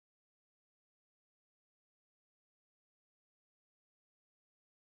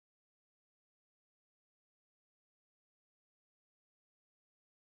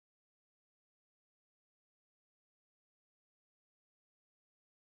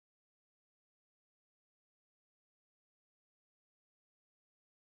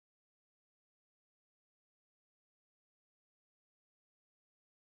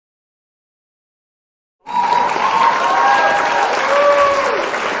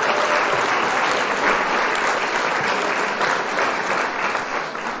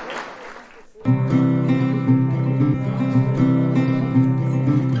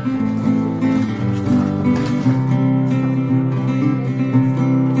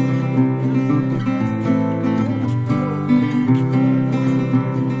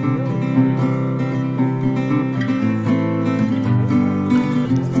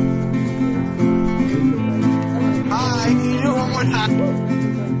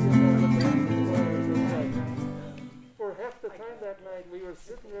half the time that night we were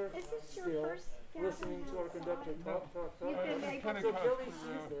sitting there still, listening to our conductor talk. So Kelly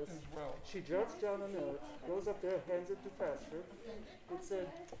sees this. She jots down a note, goes up there, hands it to Pastor. It said,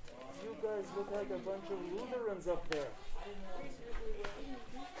 "You guys look like a bunch of Lutherans up there."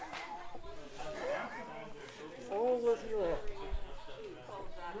 Oh, was he left?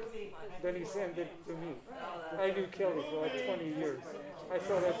 Then he sent it to me. I knew Kelly for like 20 years. I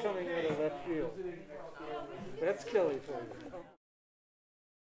saw that coming out of left field. That's Kelly for you.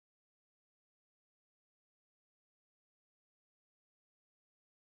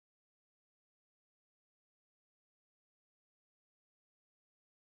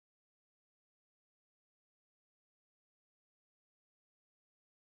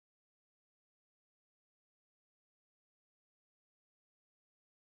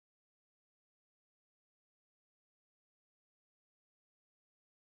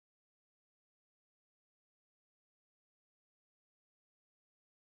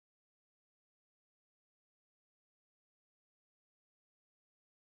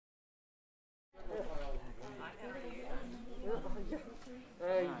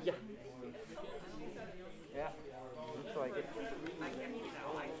 Yeah. Yeah, looks like it.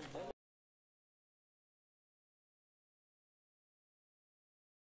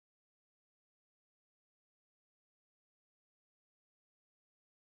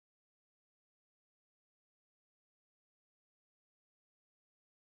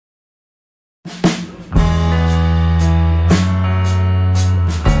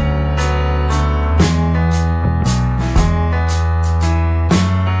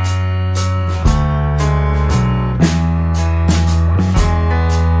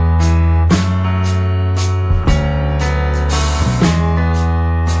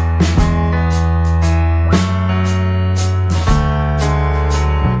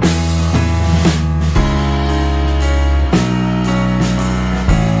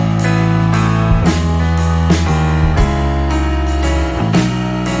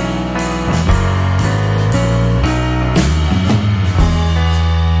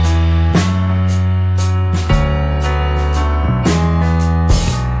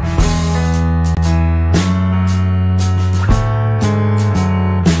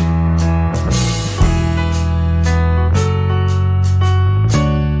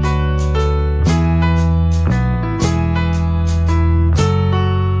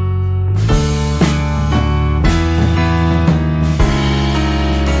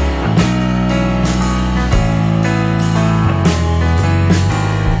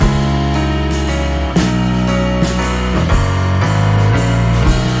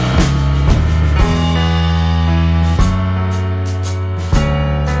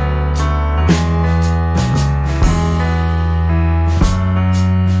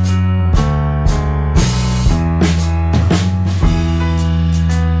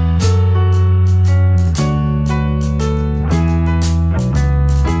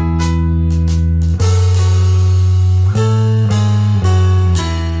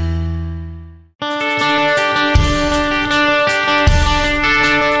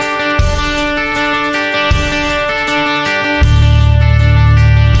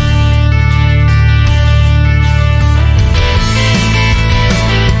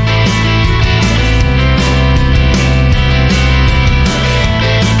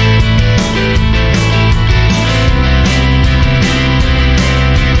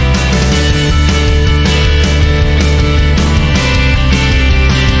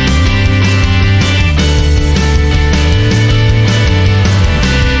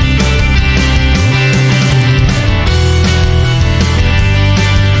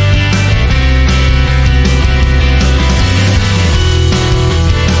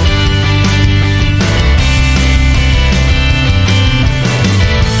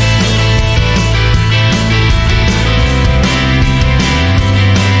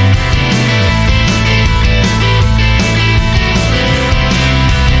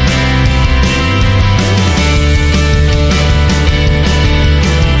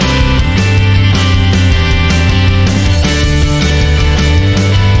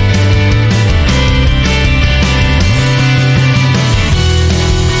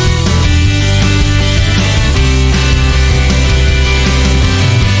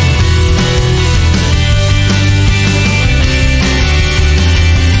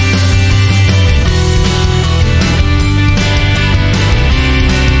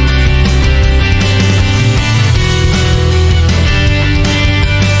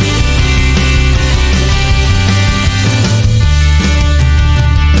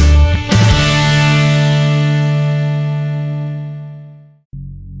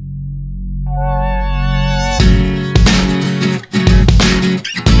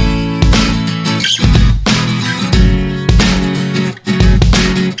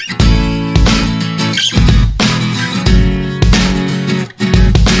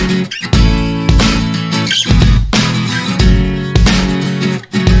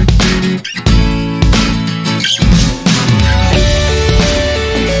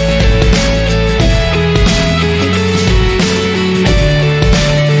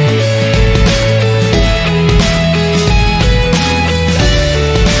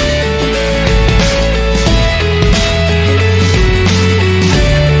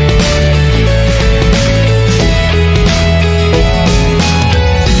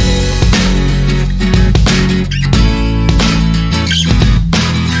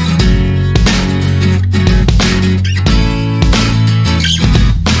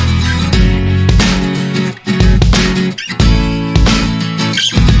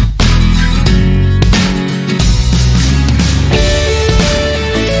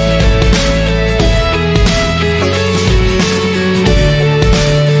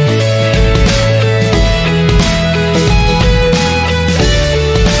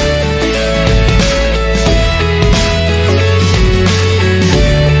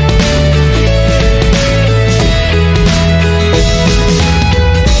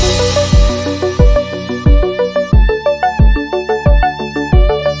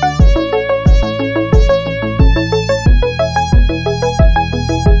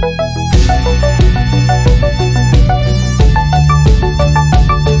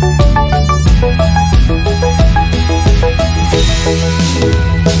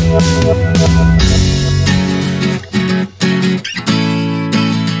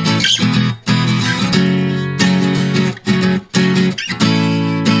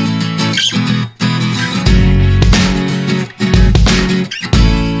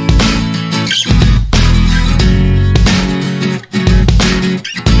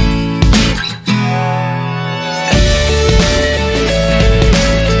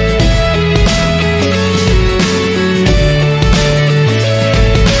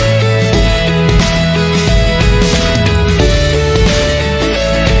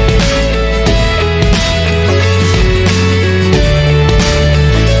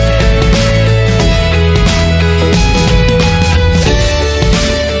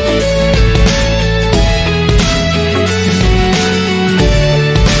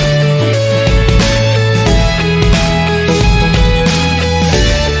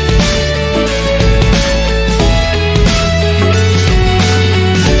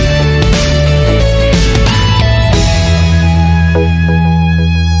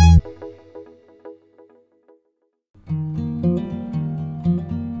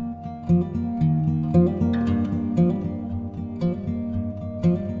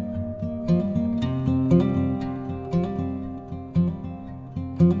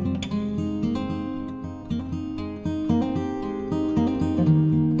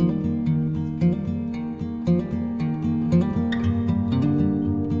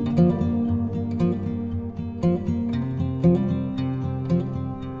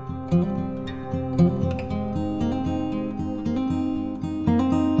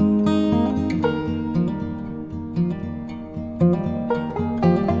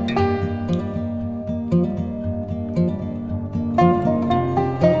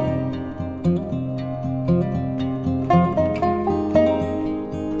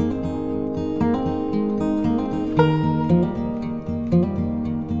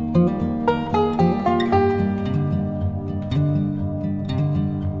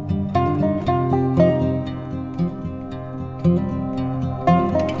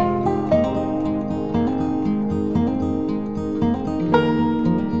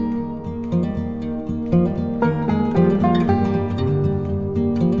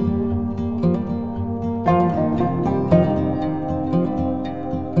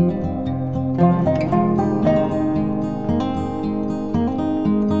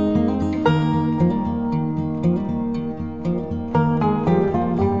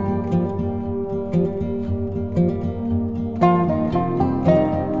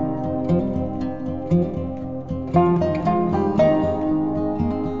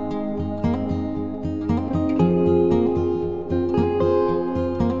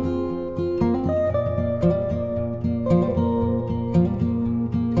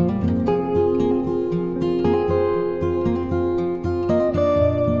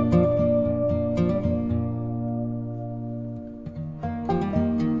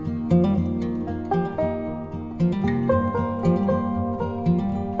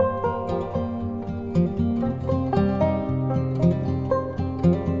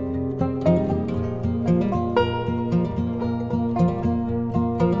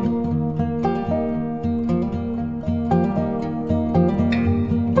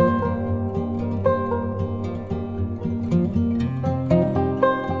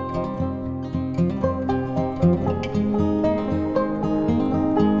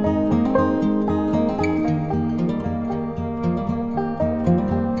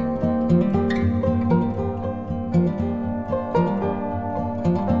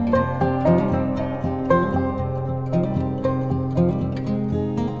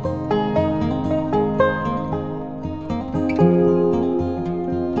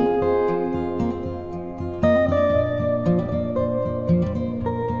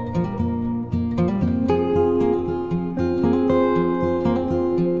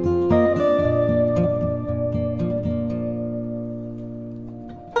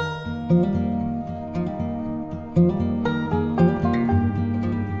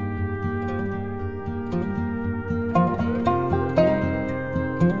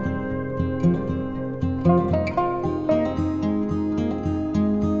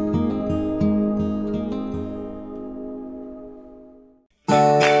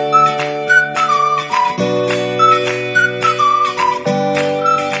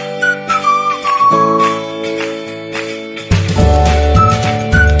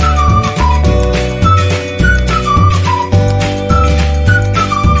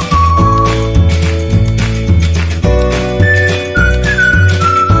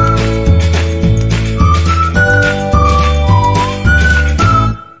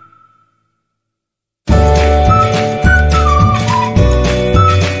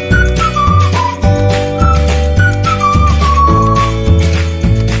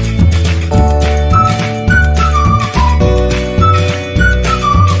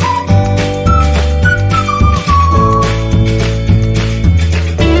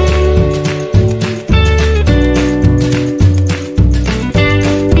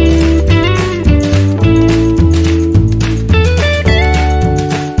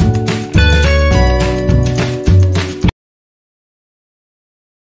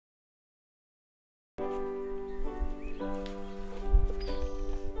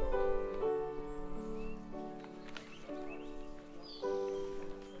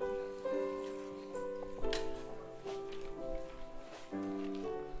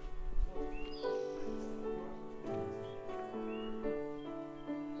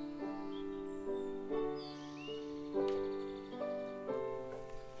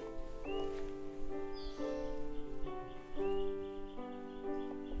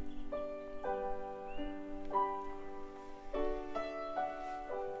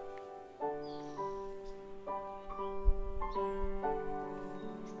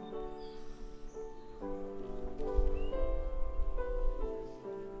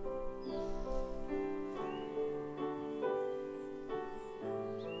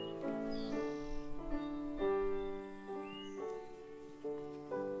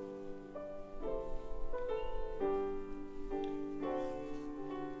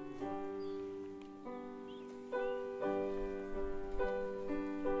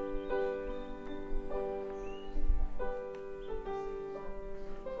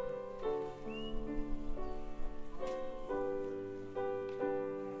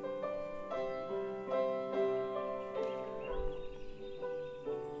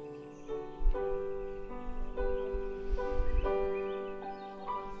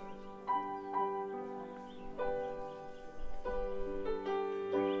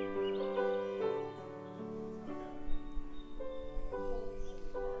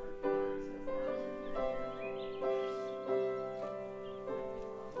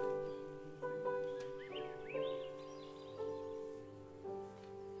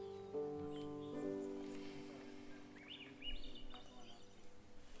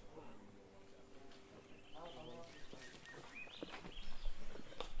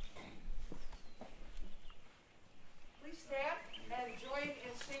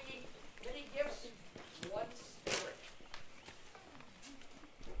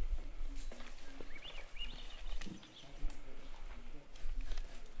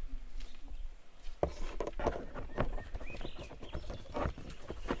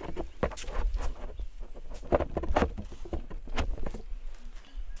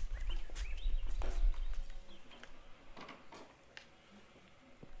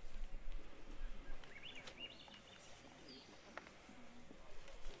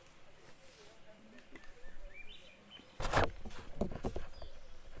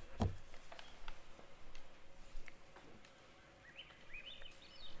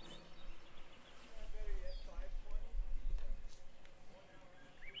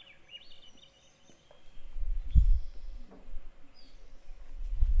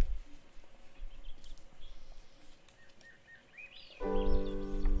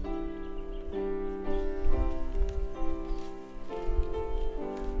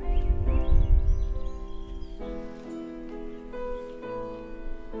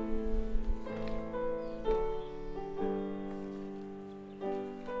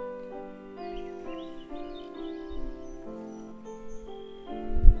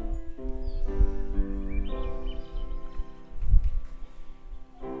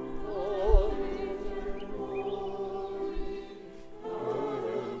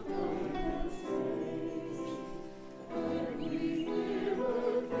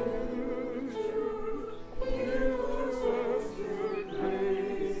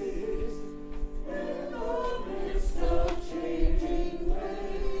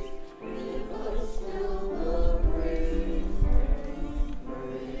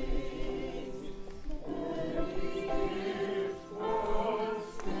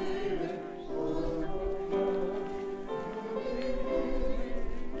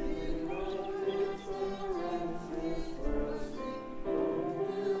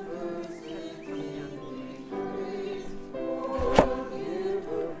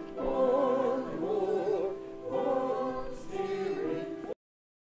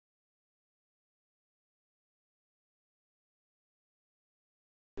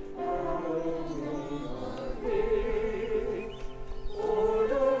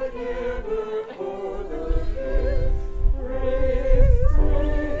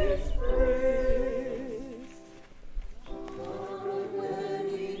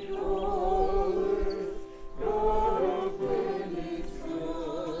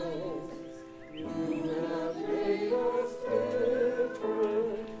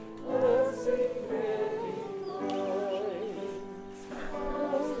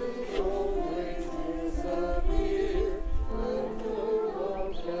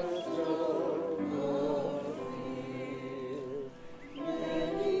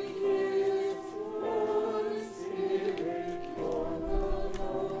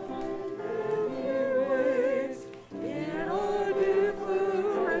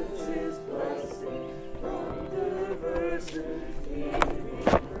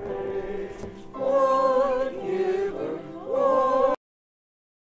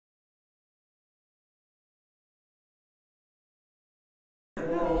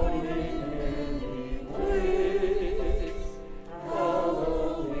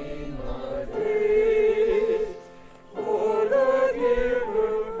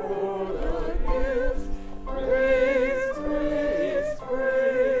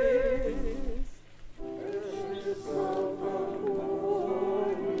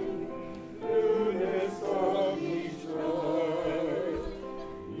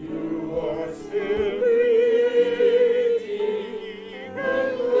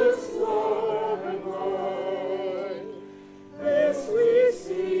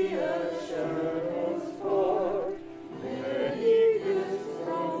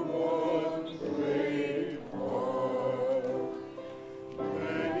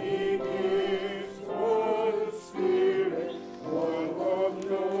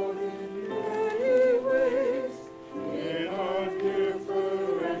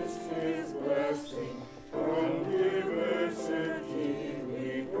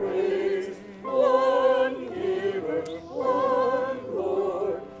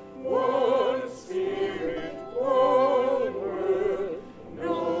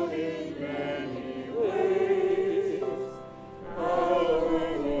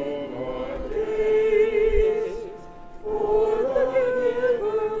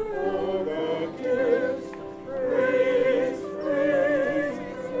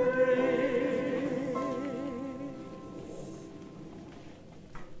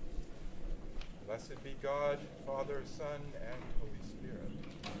 Blessed be God, Father, Son, and Holy Spirit.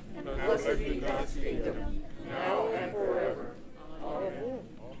 And blessed be God's kingdom, now and forever. Amen.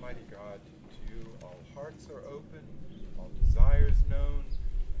 Almighty God, to you all hearts are open, all desires known,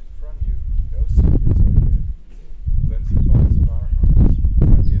 and from you no secrets are hid. Cleanse the thoughts of our hearts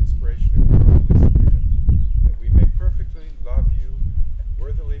by the inspiration of your Holy Spirit, that we may perfectly love you and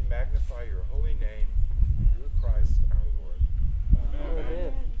worthily magnify your holy name through Christ our Lord. Amen.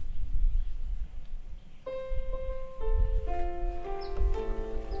 Amen.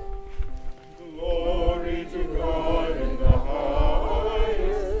 Glory to God in the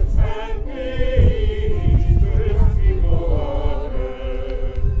highest, and peace to his people on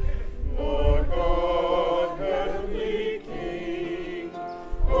earth. Lord God, heavenly King,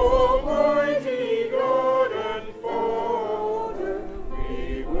 Almighty God and Father,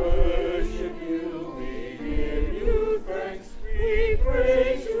 we worship you, we give you thanks, we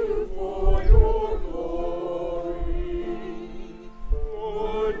praise you for your glory.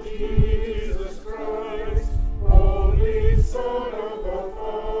 Lord Jesus Christ, only Son of the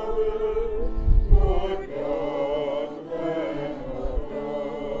Father, Lord God, Lamb of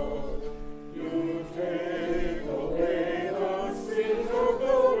God, you take away the sins of the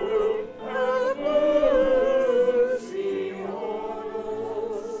world, have mercy on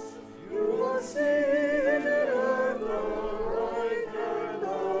us. You are seated at the right hand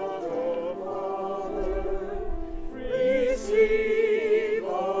of the Father. Receive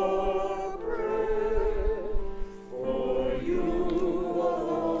our prayer, for you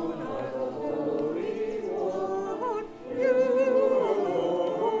alone are the Holy One. You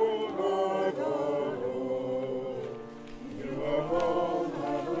alone are the Lord. You alone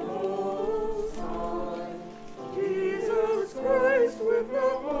are the Most High. Jesus Christ with the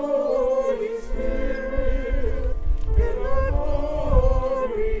Holy Spirit, in the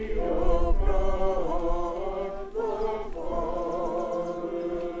glory of God the Father.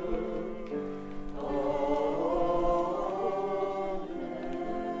 Amen.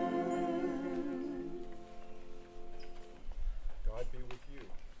 God be with you.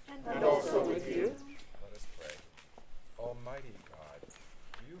 And also with you. Let us pray. Almighty God,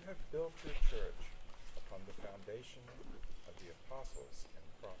 you have built your church upon the foundation of the apostles and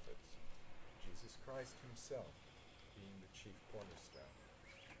prophets, Jesus Christ himself being the chief cornerstone.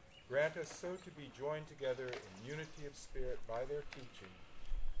 Grant us so to be joined together in unity of spirit by their teaching,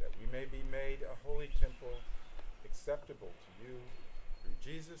 that we may be made a holy temple, acceptable to you, through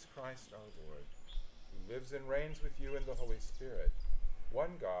Jesus Christ our Lord, who lives and reigns with you in the Holy Spirit,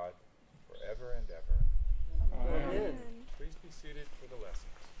 one God, forever and ever. Amen. Please be seated for the lessons.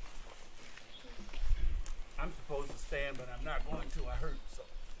 I'm supposed to stand, but I'm not going to. I hurt, so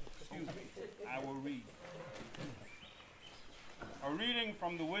excuse me. I will read. A reading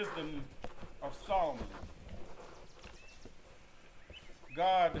from the Wisdom of Solomon.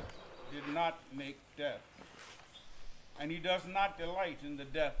 God did not make death, and he does not delight in the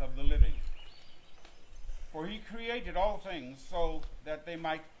death of the living. For he created all things so that they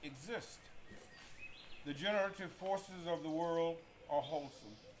might exist. The generative forces of the world are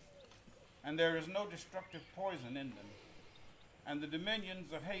wholesome, and there is no destructive poison in them, and the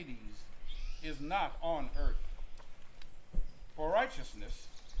dominions of Hades is not on earth. For righteousness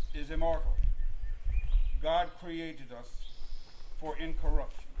is immortal. God created us for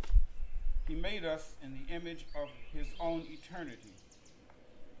incorruption. He made us in the image of his own eternity.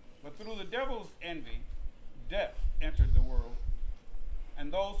 But through the devil's envy, death entered the world,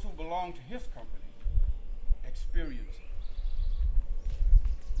 and those who belong to his company experience it.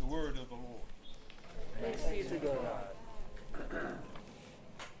 The word of the Lord. Thanks be to God.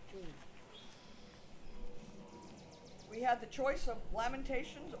 We had the choice of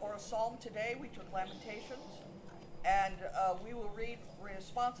Lamentations or a psalm today. We took Lamentations, and we will read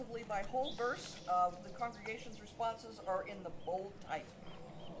responsively by whole verse. The congregation's responses are in the bold type.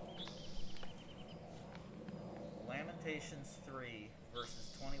 Lamentations 3,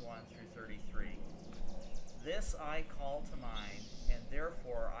 verses 21 through 33. This I call to mind, and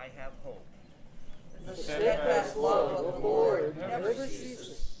therefore I have hope. The steadfast love of the Lord never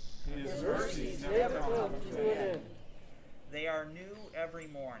ceases. His mercies never come to an end. They are new every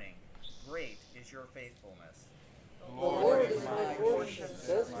morning. Great is your faithfulness. The Lord is my portion,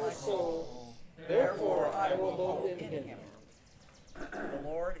 says my soul. Therefore I will hope in him. The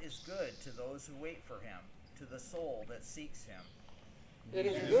Lord is good to those who wait for him, to the soul that seeks him. It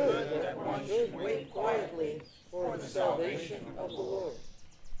is good that one should wait quietly for the salvation of the Lord.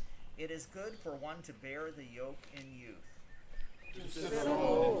 It is good for one to bear the yoke in youth. To sit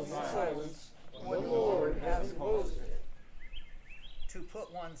alone in silence when the Lord has imposed it. To put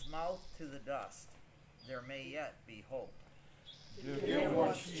put one's mouth to the dust, there may yet be hope. To give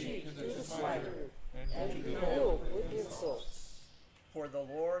one's cheek to the slighter, and to be filled with insults. For the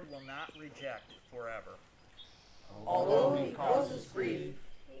Lord will not reject forever. Although he causes grief,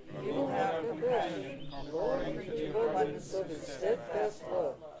 he will have compassion according to the abundance of his steadfast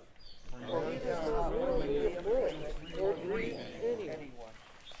love. For he does not willingly afflict or grieve anyone.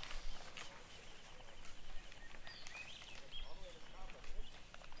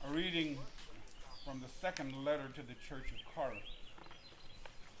 A reading from the second letter to the Church of Corinth.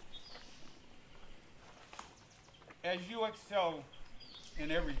 As you excel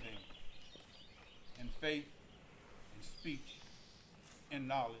in everything, in faith, in speech, in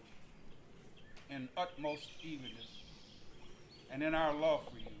knowledge, in utmost eagerness, and in our love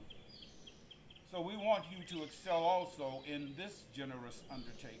for you, so we want you to excel also in this generous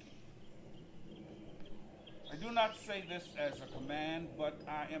undertaking. I do not say this as a command, but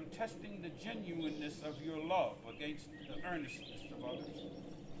I am testing the genuineness of your love against the earnestness of others.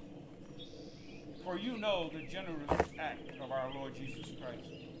 For you know the generous act of our Lord Jesus Christ,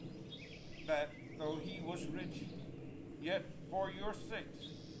 that though he was rich, yet for your sakes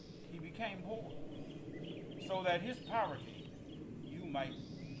he became poor, so that his poverty you might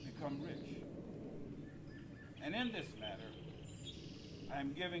become rich. And in this matter, I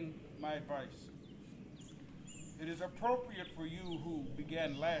am giving my advice. It is appropriate for you who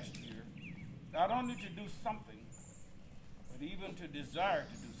began last year not only to do something, but even to desire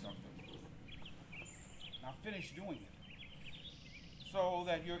to do something. Now finish doing it, so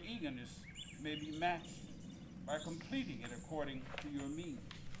that your eagerness may be matched by completing it according to your means.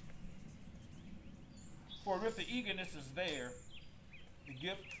 For if the eagerness is there, the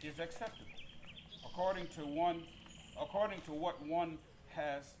gift is acceptable, according to what one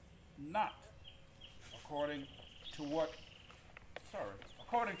has not, according to what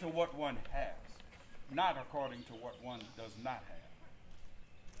one has, not according to what one does not have.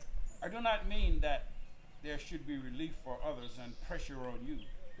 I do not mean that there should be relief for others and pressure on you,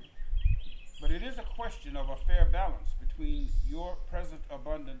 but it is a question of a fair balance between your present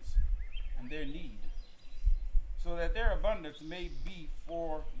abundance and their need, so that their abundance may be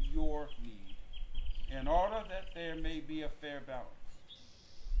for your need, in order that there may be a fair balance.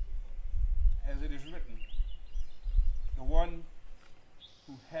 As it is written, the one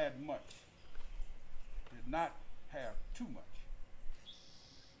who had much did not have too much,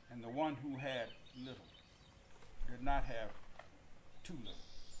 and the one who had little did not have too little.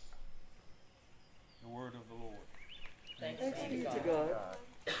 The word of the Lord. Thanks be to God.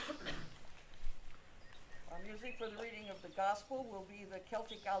 Our music for the reading of the gospel will be the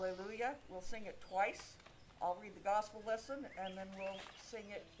Celtic Alleluia. We'll sing it twice. I'll read the gospel lesson, and then we'll sing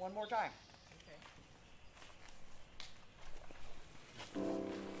it one more time.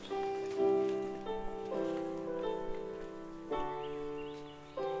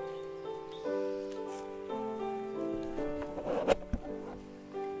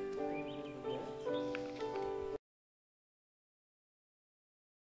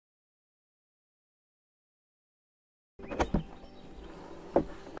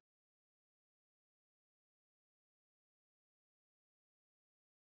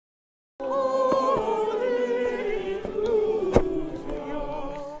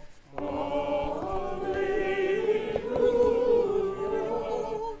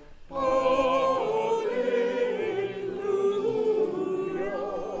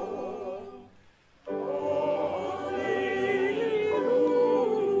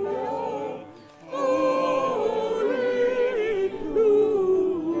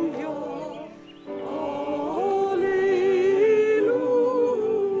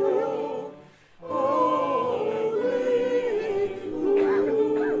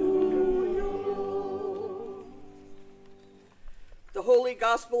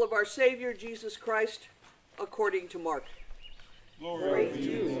 Gospel of our Savior Jesus Christ according to Mark. Glory to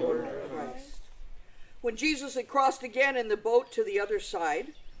you, Lord Christ. When Jesus had crossed again in the boat to the other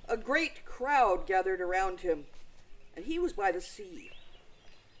side, a great crowd gathered around him, and he was by the sea.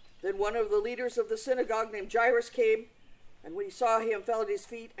 Then one of the leaders of the synagogue named Jairus came, and when he saw him, fell at his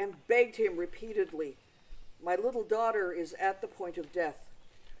feet and begged him repeatedly, "My little daughter is at the point of death.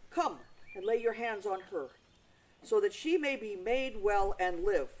 Come and lay your hands on her, so that she may be made well and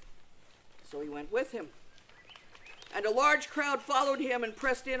live." So he went with him. And a large crowd followed him and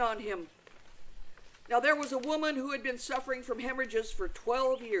pressed in on him. Now there was a woman who had been suffering from hemorrhages for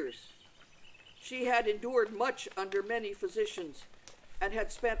 12 years. She had endured much under many physicians, and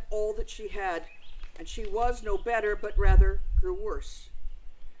had spent all that she had, and she was no better, but rather grew worse.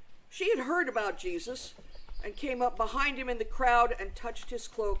 She had heard about Jesus, and came up behind him in the crowd and touched his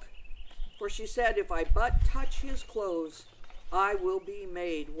cloak. For she said, "If I but touch his clothes, I will be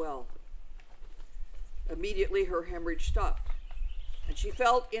made well." Immediately her hemorrhage stopped, and she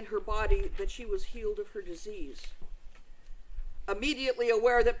felt in her body that she was healed of her disease. Immediately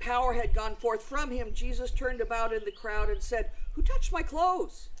aware that power had gone forth from him, Jesus turned about in the crowd and said, "Who touched my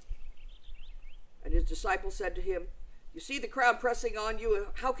clothes?" And his disciples said to him, "You see the crowd pressing on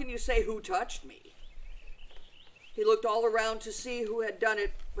you. How can you say, 'Who touched me?'" He looked all around to see who had done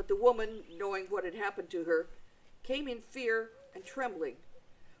it, but the woman, knowing what had happened to her, came in fear and trembling,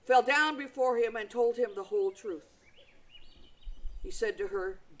 fell down before him and told him the whole truth. He said to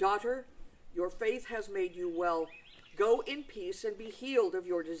her, "Daughter, your faith has made you well. Go in peace and be healed of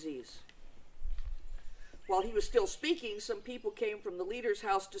your disease." While he was still speaking, some people came from the leader's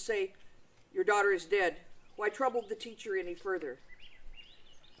house to say, "Your daughter is dead. Why trouble the teacher any further?"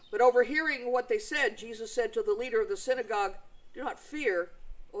 But overhearing what they said, Jesus said to the leader of the synagogue, "Do not fear,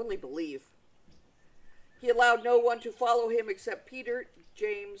 only believe." He allowed no one to follow him except Peter,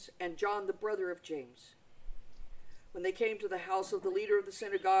 James, and John, the brother of James. When they came to the house of the leader of the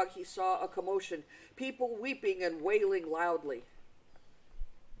synagogue, he saw a commotion, people weeping and wailing loudly.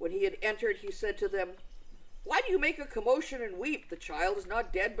 When he had entered, he said to them, "Why do you make a commotion and weep? The child is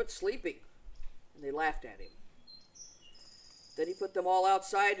not dead, but sleeping." And they laughed at him. Then he put them all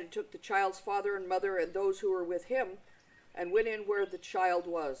outside and took the child's father and mother and those who were with him and went in where the child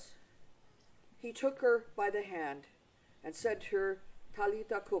was. He took her by the hand and said to her,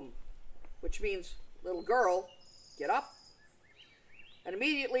 "Talitha cum," which means, "Little girl, get up." And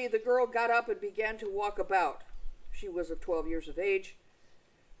immediately the girl got up and began to walk about. She was of 12 years of age.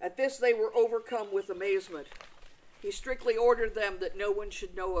 At this they were overcome with amazement. He strictly ordered them that no one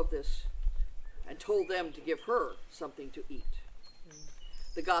should know of this, and told them to give her something to eat.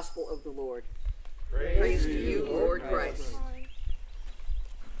 The Gospel of the Lord. Praise to you, Lord Christ.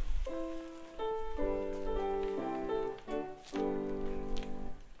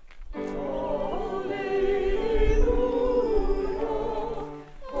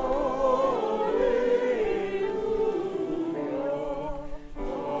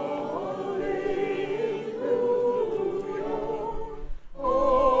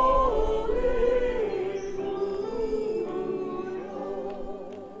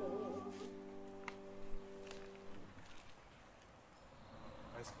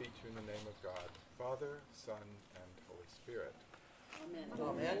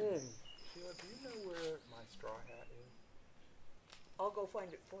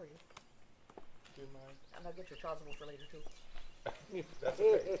 Find it for you. Do you mind? And I'll get your chasuble for later too. That's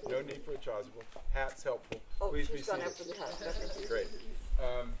okay. No need for a chasuble. Hat's helpful. Oh, please be she's gone seated. after the hat. Great.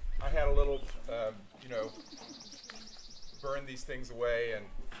 I had a little, burn these things away, and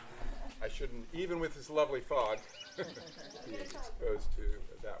I shouldn't, even with this lovely fog, be exposed to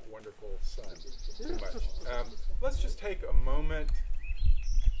that wonderful sun too much. Let's just take a moment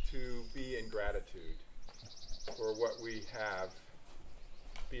to be in gratitude for what we have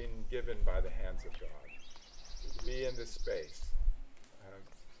being given by the hands of God, to be in this space,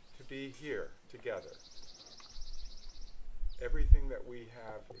 to be here together. Everything that we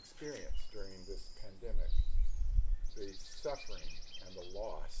have experienced during this pandemic, the suffering and the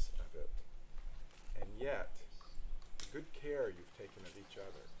loss of it, and yet the good care you've taken of each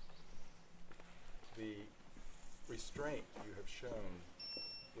other, the restraint you have shown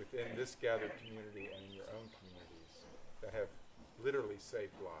within this gathered community and in your own communities that have literally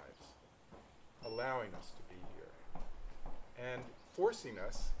saved lives, allowing us to be here, and forcing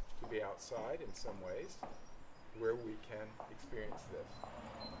us to be outside in some ways where we can experience this.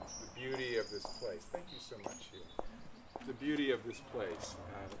 The beauty of this place. Thank you so much, Sheila. The beauty of this place,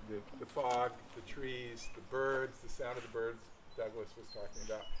 the fog, the trees, the birds, the sound of the birds Douglas was talking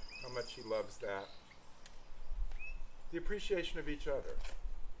about, how much he loves that. The appreciation of each other,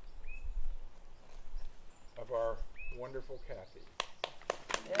 of our wonderful Kathy.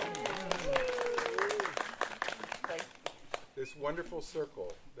 This wonderful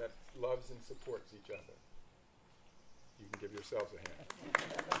circle that loves and supports each other. You can give yourselves a hand.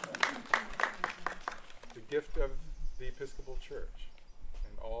 The gift of the Episcopal Church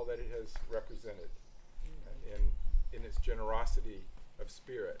and all that it has represented in its generosity of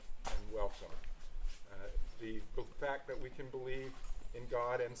spirit and welcome. The fact that we can believe in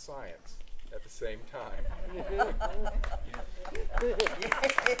God and science at the same time.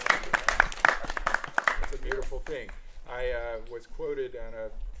 It's a beautiful thing. I was quoted on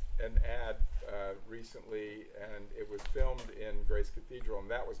an ad recently, and it was filmed in Grace Cathedral, and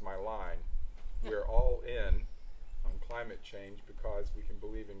that was my line. We're all in on climate change because we can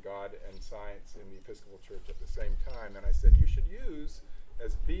believe in God and science in the Episcopal Church at the same time. And I said, you should use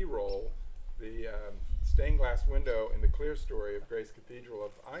as B-roll the stained glass window in the clear story of Grace Cathedral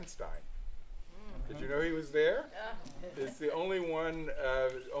of Einstein. Did you know he was there? It's the only one,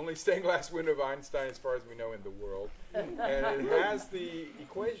 only stained glass window of Einstein as far as we know in the world. And it has the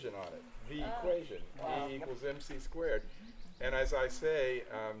equation on it, the equation, E equals mc squared. And as I say,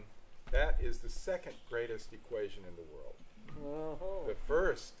 that is the second greatest equation in the world. The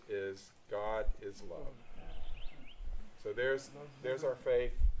first is God is love. So there's our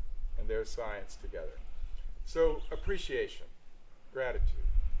faith and there's science together. So appreciation, gratitude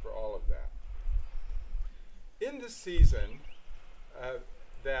for all of that. In this season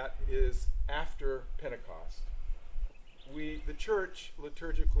that is after Pentecost, the church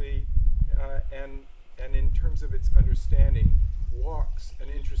liturgically and in terms of its understanding walks an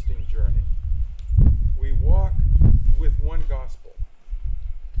interesting journey. We walk with one gospel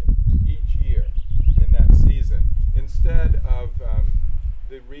each year in that season instead of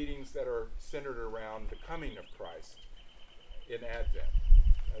the readings that are centered around the coming of Christ in Advent,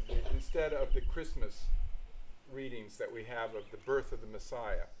 instead of the Christmas readings that we have of the birth of the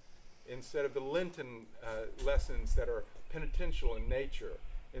Messiah, instead of the Lenten lessons that are penitential in nature,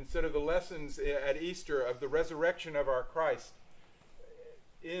 instead of the lessons at Easter of the resurrection of our Christ.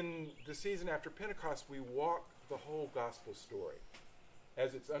 In the season after Pentecost, we walk the whole gospel story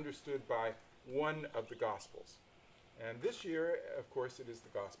as it's understood by one of the gospels. And this year, of course, it is the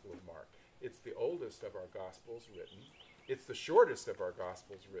Gospel of Mark. It's the oldest of our gospels written. It's the shortest of our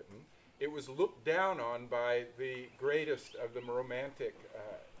gospels written. It was looked down on by the greatest of the romantic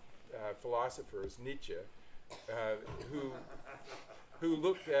philosophers, Nietzsche, who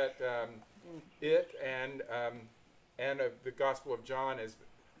looked at it and of the Gospel of John as,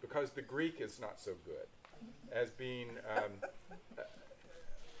 because the Greek is not so good, as being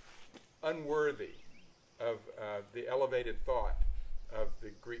unworthy of the elevated thought of the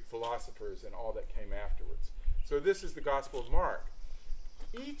Greek philosophers and all that came afterwards. So this is the Gospel of Mark.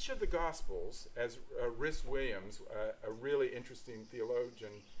 Each of the Gospels, as Rhys Williams, a really interesting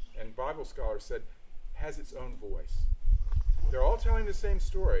theologian and Bible scholar, said, has its own voice. They're all telling the same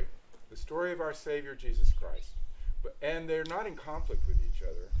story, the story of our Savior Jesus Christ. And they're not in conflict with each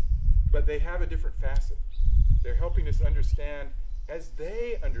other, but they have a different facet. They're helping us understand as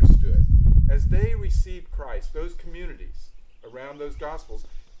they understood, as they received Christ, those communities around those Gospels,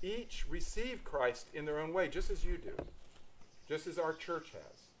 each received Christ in their own way, just as you do, just as our church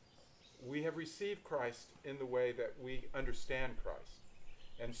has. We have received Christ in the way that we understand Christ.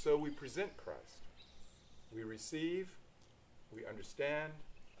 And so we present Christ. We receive, we understand,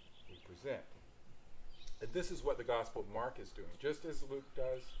 we present. And this is what the Gospel of Mark is doing, just as Luke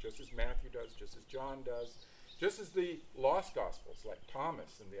does, just as Matthew does, just as John does, just as the lost Gospels like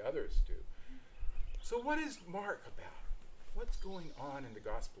Thomas and the others do. So what is Mark about? What's going on in the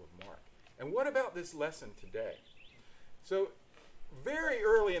Gospel of Mark? And what about this lesson today? So very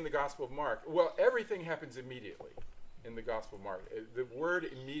early in the Gospel of Mark, well, everything happens immediately in the Gospel of Mark. The word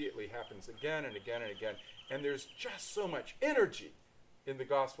immediately happens again and again and again. And there's just so much energy in the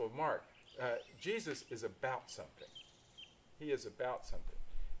Gospel of Mark. Jesus is about something. He is about something.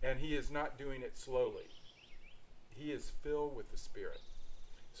 And he is not doing it slowly. He is filled with the Spirit.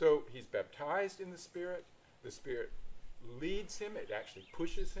 So he's baptized in the Spirit. The Spirit leads him. It actually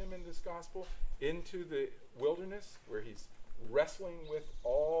pushes him in this gospel into the wilderness where he's wrestling with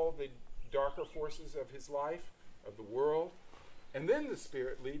all the darker forces of his life, of the world. And then the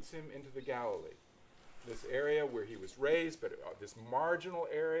Spirit leads him into the Galilee, this area where he was raised, but this marginal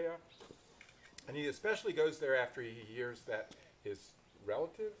area. And he especially goes there after he hears that his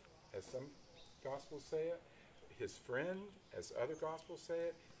relative, as some Gospels say it, his friend, as other Gospels say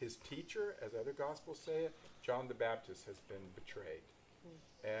it, his teacher, as other Gospels say it, John the Baptist has been betrayed.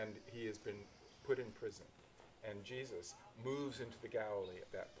 And he has been put in prison. And Jesus moves into the Galilee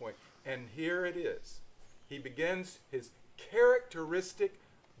at that point. And here it is. He begins his characteristic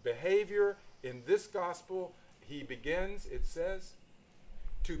behavior in this gospel. He begins, it says,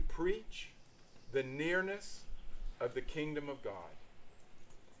 to preach the nearness of the kingdom of God,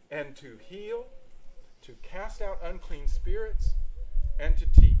 and to heal, to cast out unclean spirits, and to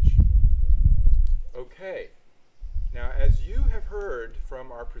teach. Okay, now as you have heard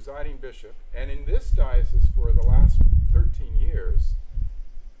from our presiding bishop, and in this diocese for the last 13 years,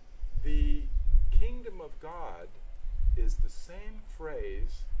 the kingdom of God is the same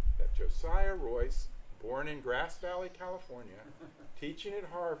phrase that Josiah Royce, born in Grass Valley, California, teaching at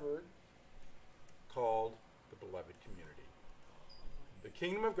Harvard, called the beloved community. The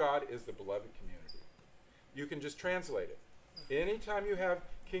kingdom of God is the beloved community. You can just translate it. Anytime you have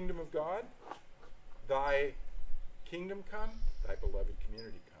kingdom of God, thy kingdom come, thy beloved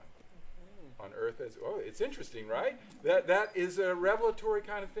community come. On earth as, oh, it's interesting, right? That is a revelatory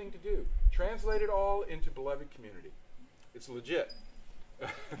kind of thing to do. Translate it all into beloved community. It's legit.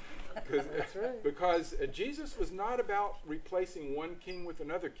 That's right. Because Jesus was not about replacing one king with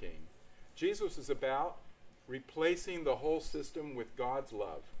another king. Jesus was about replacing the whole system with God's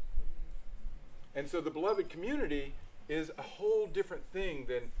love. And so the beloved community is a whole different thing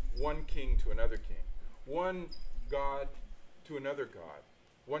than one king to another king, one God to another God,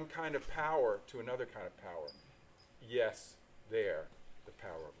 one kind of power to another kind of power. Yes, there, the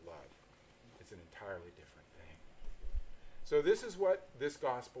power of love. It's an entirely different thing. So this is what this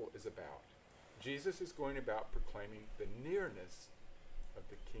gospel is about. Jesus is going about proclaiming the nearness of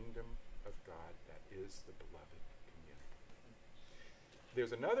the kingdom of God that is the beloved community.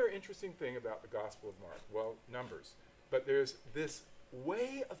 There's another interesting thing about the Gospel of Mark. Well, numbers. But there's this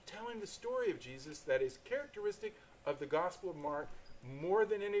way of telling the story of Jesus that is characteristic of the Gospel of Mark more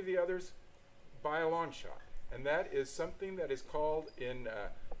than any of the others by a long shot. And that is something that is called in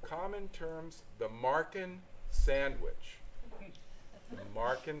common terms the Markan sandwich. The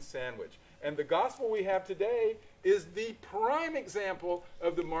Markan sandwich. And the gospel we have today is the prime example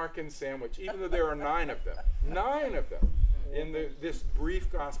of the Markan sandwich, even though there are 9 of them. 9 of them in this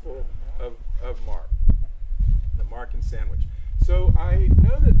brief gospel of Mark. The Markan sandwich. So I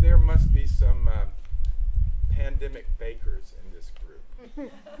know that there must be some pandemic bakers in this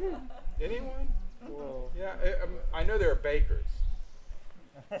group. Anyone? Whoa. Yeah, I know there are bakers.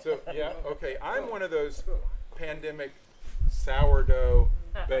 So, yeah, okay. I'm one of those pandemic sourdough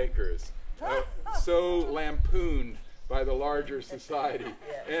bakers. So lampooned by the larger society.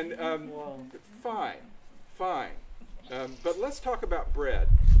 And fine. But let's talk about bread,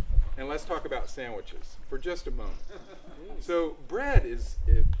 and let's talk about sandwiches for just a moment. So bread is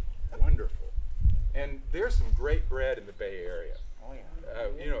wonderful, and there's some great bread in the Bay Area. Oh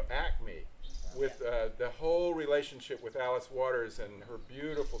yeah. You know, Acme, with the whole relationship with Alice Waters and her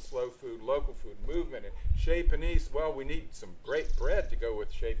beautiful slow food, local food movement, and Chez Panisse. Well, we need some great bread to go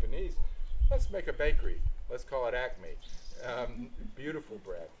with Chez Panisse. Let's make a bakery. Let's call it Acme. Beautiful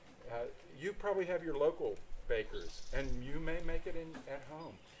bread. You probably have your local bakers, and you may make it at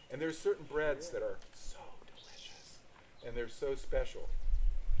home. And there's certain breads that are so delicious, and they're so special.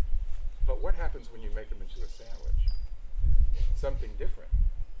 But what happens when you make them into a sandwich? Something different.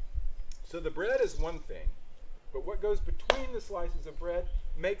 So the bread is one thing, but what goes between the slices of bread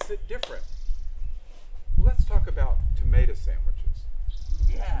makes it different. Let's talk about tomato sandwiches.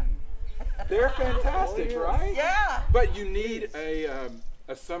 Yeah. They're fantastic, right? Yeah. But you need a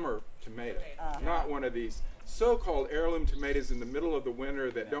summer tomato, not one of these so-called heirloom tomatoes in the middle of the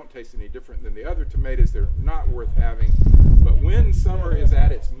winter that don't taste any different than the other tomatoes. They're not worth having. But when summer is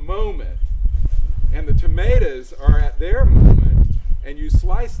at its moment, and the tomatoes are at their moment, and you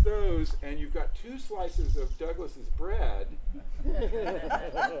slice those, and you've got 2 slices of Douglas's bread,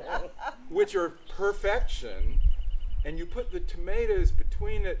 which are perfection, and you put the tomatoes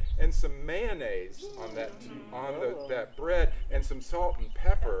between it and some mayonnaise on that bread, and some salt and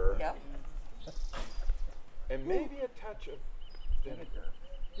pepper, Yep. and maybe a touch of vinegar,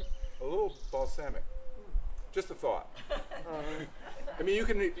 a little balsamic. Just a thought. I mean, you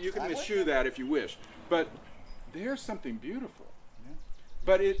can eschew that if you wish, but there's something beautiful.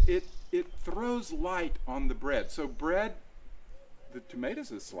 But it throws light on the bread. So bread, the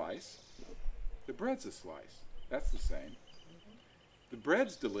tomato's a slice, the bread's a slice. That's the same. The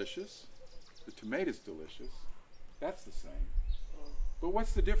bread's delicious, the tomato's delicious. That's the same. But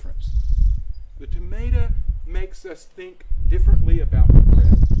what's the difference? The tomato makes us think differently about the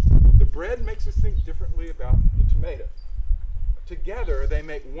bread. The bread makes us think differently about the tomato. Together they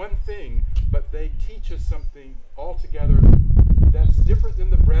make one thing, but they teach us something altogether that's different than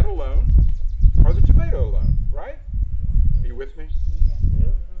the bread alone or the tomato alone, right? Are you with me? Yeah.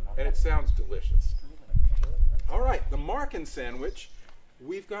 And it sounds delicious. All right, the Markan sandwich,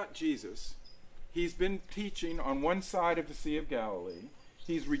 we've got Jesus. He's been teaching on one side of the Sea of Galilee.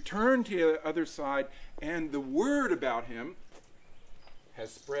 He's returned to the other side, and the word about him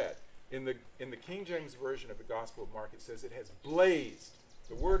has spread. In the King James Version of the Gospel of Mark, it says it has blazed.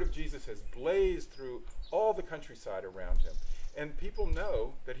 The word of Jesus has blazed through all the countryside around him. And people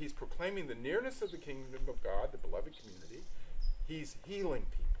know that he's proclaiming the nearness of the kingdom of God, the beloved community. He's healing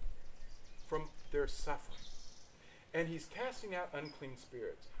people from their suffering. And he's casting out unclean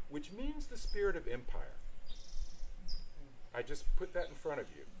spirits, which means the spirit of empire. I just put that in front of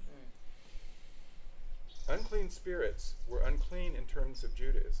you. Unclean spirits were unclean in terms of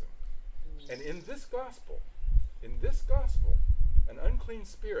Judaism. And in this gospel, an unclean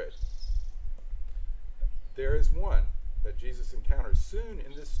spirit, there is one that Jesus encounters soon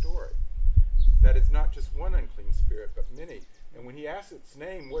in this story. That is not just one unclean spirit, but many. And when he asks its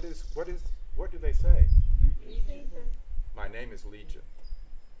name, what do they say? Legion. My name is Legion.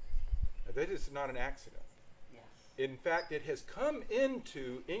 Now, that is not an accident. Yes. In fact, it has come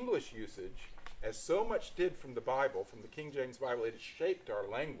into English usage, as so much did from the Bible, from the King James Bible. It has shaped our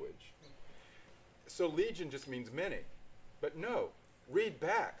language. So legion just means many. But no, read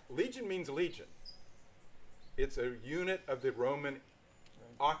back. Legion means legion. It's a unit of the Roman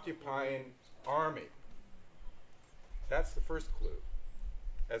occupying army. That's the first clue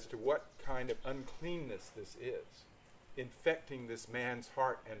as to what kind of uncleanness this is, infecting this man's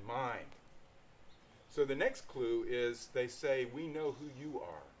heart and mind. So the next clue is they say, we know who you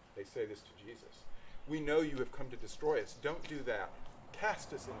are. They say this to Jesus. We know you have come to destroy us. Don't do that.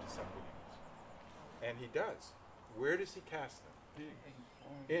 Cast us into something else. And he does. Where does he cast them?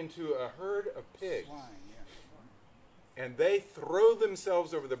 Into a herd of pigs. And they throw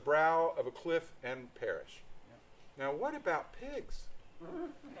themselves over the brow of a cliff and perish. Now, what about pigs?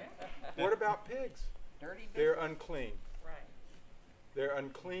 What about pigs? Dirty business. They're unclean. Right. They're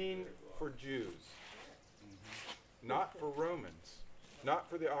unclean for Jews, not for Romans, not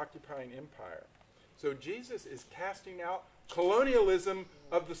for the occupying empire. So Jesus is casting out colonialism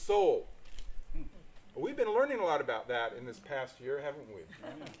of the soul. We've been learning a lot about that in this past year, haven't we?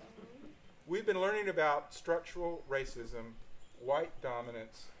 We've been learning about structural racism, white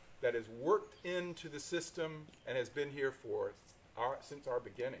dominance, that has worked into the system and has been here for since our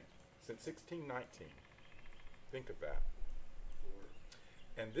beginning, since 1619. Think of that.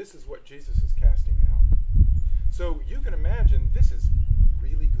 And this is what Jesus is casting out. So you can imagine this is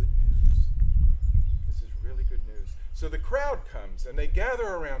really good news. This is really good news. So the crowd comes and they gather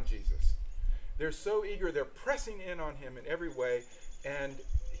around Jesus. They're so eager, they're pressing in on him in every way, and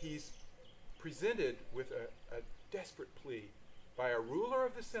he's presented with a desperate plea by a ruler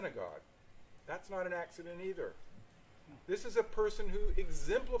of the synagogue. That's not an accident either. This is a person who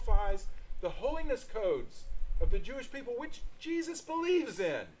exemplifies the holiness codes of the Jewish people, which Jesus believes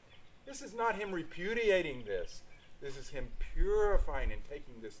in. This is not him repudiating this. This is him purifying and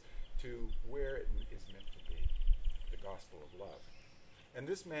taking this to where it is meant to be, the gospel of love. And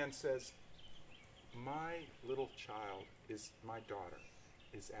this man says, my little child, my daughter,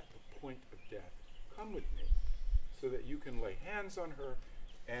 is at the point of death. Come with me so that you can lay hands on her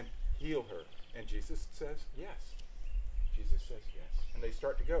and heal her. And Jesus says yes. Jesus says yes. And they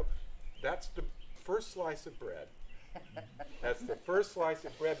start to go. That's the first slice of bread. That's the first slice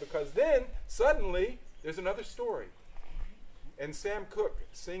of bread, because then suddenly there's another story. And Sam Cooke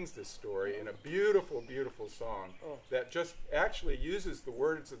sings this story in a beautiful, beautiful song that just actually uses the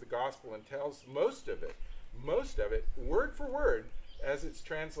words of the gospel and tells most of it, word for word, as it's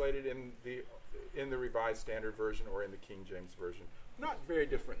translated in the Revised Standard Version or in the King James Version. Not very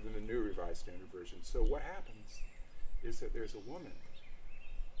different than the New Revised Standard Version. So what happens is that there's a woman,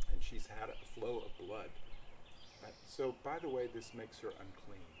 and she's had a flow of blood. So, by the way, this makes her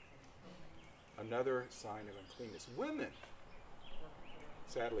unclean. Another sign of uncleanness. Women,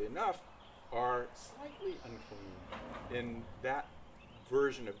 sadly enough, are slightly unclean in that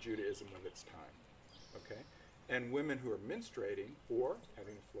version of Judaism of its time. Okay? And women who are menstruating or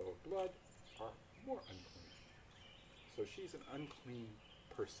having a flow of blood are more unclean. So she's an unclean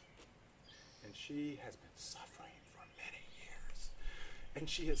person. And she has been suffering for many years. And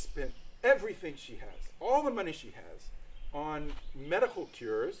she has spent everything she has, all the money she has, on medical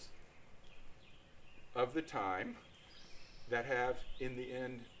cures of the time that have, in the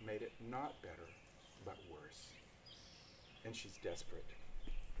end, made it not better, but worse. And she's desperate.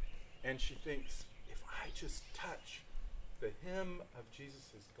 And she thinks, if I just touch the hem of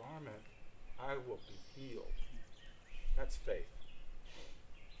Jesus' garment, I will be healed. That's faith.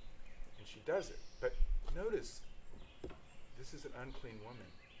 And she does it. But notice, this is an unclean woman.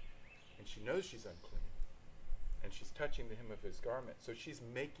 And she knows she's unclean. And she's touching the hem of his garment. So she's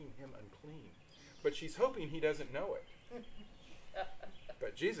making him unclean. But she's hoping he doesn't know it.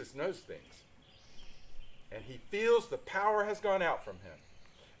 But Jesus knows things. And he feels the power has gone out from him.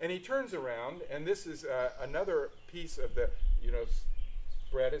 And he turns around, and this is another piece of the,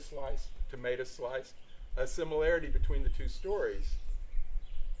 bread is sliced, tomato sliced, a similarity between the two stories.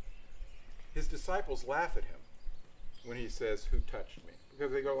 His disciples laugh at him when he says, "Who touched me?"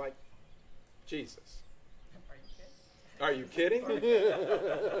 Because they go like, Jesus. Are you kidding?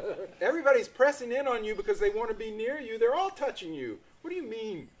 Everybody's pressing in on you because they want to be near you. They're all touching you. What do you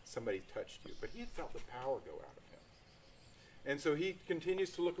mean somebody touched you? But he had felt the power go out of him. And so he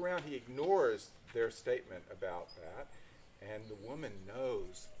continues to look around. He ignores their statement about that. And the woman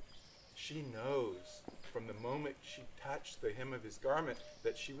knows, she knows from the moment she touched the hem of his garment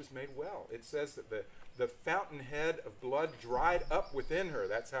that she was made well. It says that the fountainhead of blood dried up within her.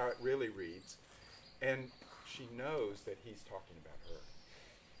 That's how it really reads. And she knows that he's talking about her.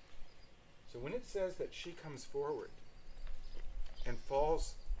 So when it says that she comes forward and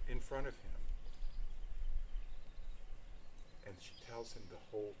falls in front of him, and she tells him the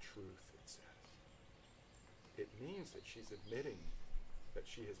whole truth, it says, it means that she's admitting that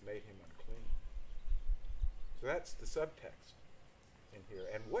she has made him unclean. So that's the subtext in here.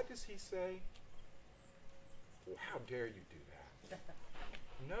 And what does he say? Well, how dare you do that?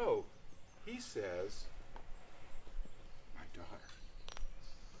 No, he says, my daughter,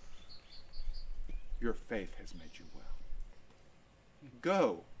 your faith has made you well.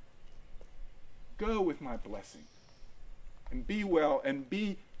 Go with my blessing, and be well, and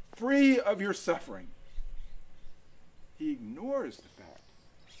be free of your suffering. He ignores the fact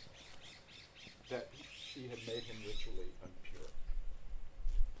that she had made him ritually impure.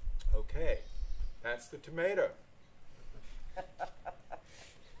 Okay, that's the tomato.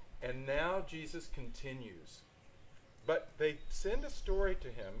 And now Jesus continues. But they send a story to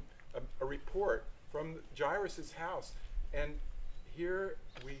him, a report from Jairus' house. And here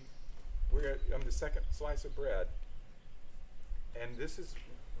we're on the second slice of bread. And this is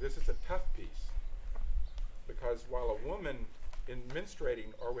a tough piece. Because while a woman in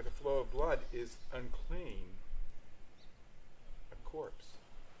menstruating or with a flow of blood is unclean, a corpse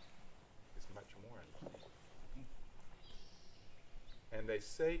is much more unclean. And they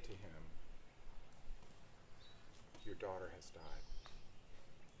say to him, your daughter has died.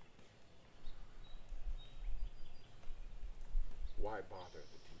 Why bother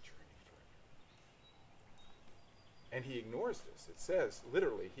the teacher any further? And he ignores this. It says,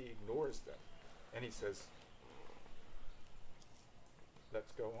 literally, he ignores them. And he says,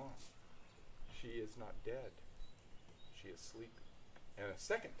 let's go on. She is not dead. She is sleeping. And a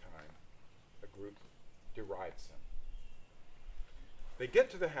second time, a group derides him. They get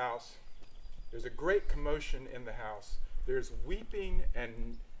to the house. There's a great commotion in the house. There's weeping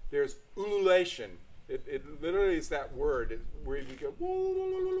and there's ululation. It literally is that word where you go,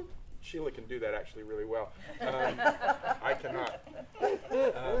 woo. Sheila can do that actually really well. I cannot.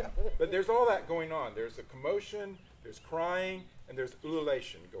 But there's all that going on. There's a commotion, there's crying, and there's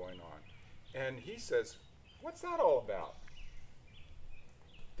ululation going on. And he says, what's that all about?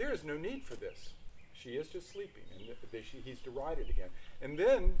 There is no need for this. She is just sleeping, and he's derided again. And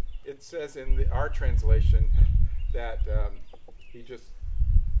then it says in our translation that he just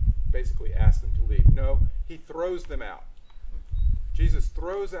basically asks them to leave. No, he throws them out. Jesus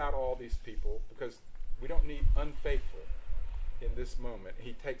throws out all these people because we don't need unfaithful in this moment.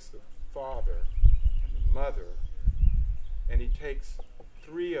 He takes the father and the mother, and he takes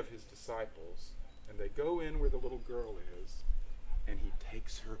 3 of his disciples, and they go in where the little girl is, and he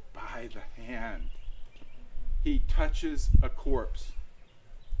takes her by the hand. He touches a corpse.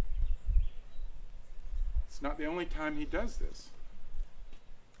 It's not the only time he does this.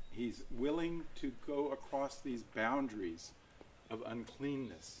 He's willing to go across these boundaries of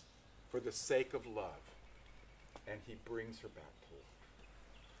uncleanness for the sake of love. And he brings her back to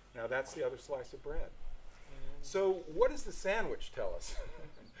life. Now that's the other slice of bread. So what does the sandwich tell us?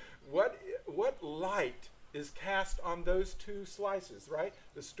 What light is cast on those 2 slices, right?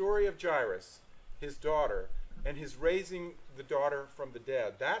 The story of Jairus, his daughter, and his raising the daughter from the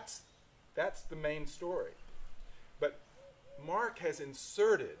dead. That's the main story. But Mark has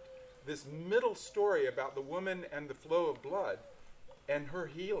inserted this middle story about the woman and the flow of blood and her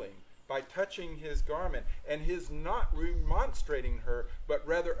healing by touching his garment, and his not remonstrating her, but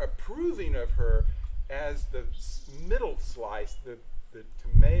rather approving of her as the middle slice, the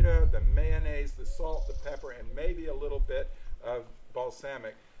tomato, the mayonnaise, the salt, the pepper, and maybe a little bit of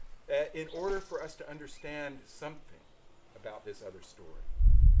balsamic, in order for us to understand something about this other story.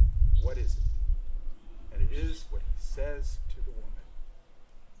 What is it? And it is what he says to the woman.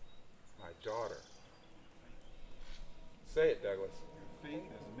 My daughter. Say it, Douglas. Your faith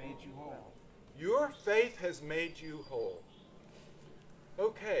has made you whole. Your faith has made you whole.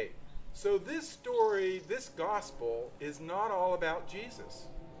 Okay, so this story, this gospel, is not all about Jesus.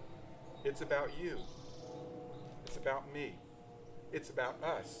 It's about you. It's about me. It's about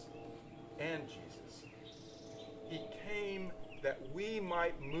us and Jesus. He came that we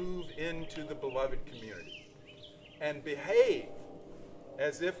might move into the beloved community and behave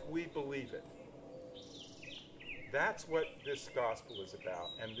as if we believe it. That's what this gospel is about,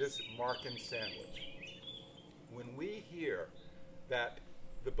 and this Markan sandwich. When we hear that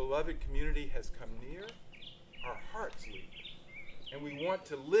the beloved community has come near, our hearts leap. And we want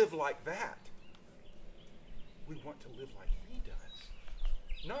to live like that. We want to live like he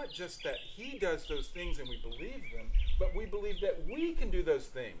does. Not just that he does those things and we believe them, but we believe that we can do those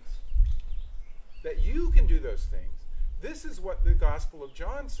things. That you can do those things. This is what the Gospel of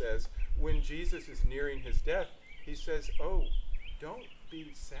John says when Jesus is nearing his death. He says, oh, don't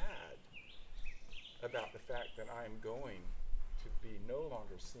be sad about the fact that I am going to be no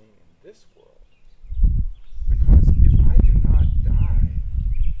longer seen in this world. Because if I do not die,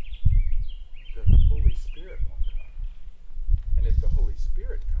 the Holy Spirit won't come. And if the Holy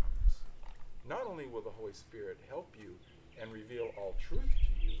Spirit comes, not only will the Holy Spirit help you and reveal all truth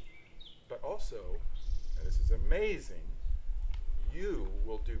to you, but also, and this is amazing, you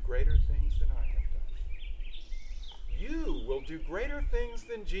will do greater things than I have done. You will do greater things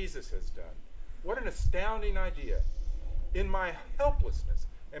than Jesus has done. What an astounding idea. In my helplessness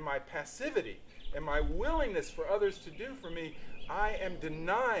and my passivity and my willingness for others to do for me, I am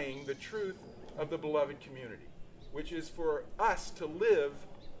denying the truth of the beloved community, which is for us to live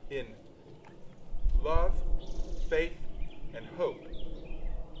in love, faith, and hope.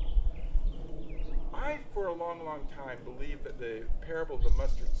 I, for a long, long time, believed that the parable of the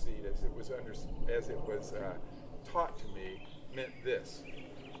mustard seed, as it was taught to me, meant this.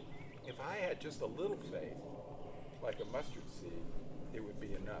 If I had just a little faith, like a mustard seed, it would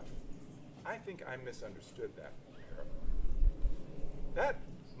be enough. I think I misunderstood that parable. That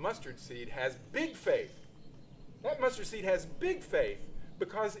mustard seed has big faith. That mustard seed has big faith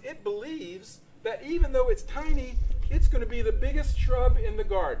because it believes that even though it's tiny, it's going to be the biggest shrub in the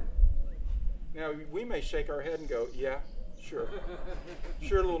garden. Now, we may shake our head and go, yeah, sure.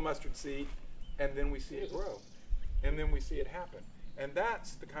 Sure, little mustard seed. And then we see it grow. And then we see it happen. And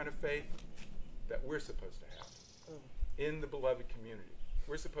that's the kind of faith that we're supposed to have in the beloved community.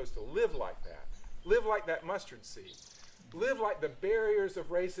 We're supposed to live like that. Live like that mustard seed. Live like the barriers of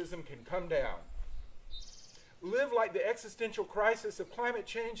racism can come down. Live like the existential crisis of climate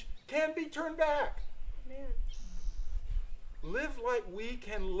change can be turned back. Man. Live like we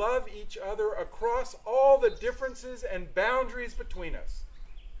can love each other across all the differences and boundaries between us.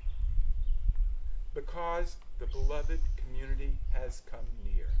 Because the beloved community has come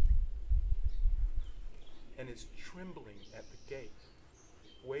near and is trembling at the gate,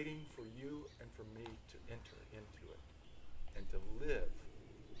 waiting for you and for me to enter into it and to live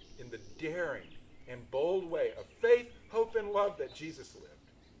in the daring and bold way of faith, hope, and love that Jesus lived,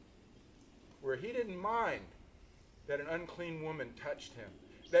 where he didn't mind that an unclean woman touched him,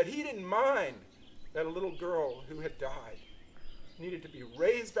 that he didn't mind that a little girl who had died needed to be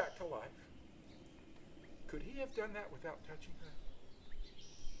raised back to life. Could he have done that without touching her?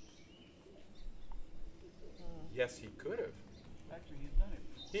 Yes, he could have. Actually, he's done it.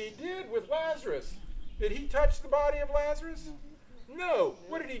 He did with Lazarus. Did he touch the body of Lazarus? No.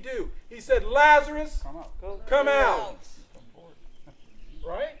 What did he do? He said, Lazarus, come out.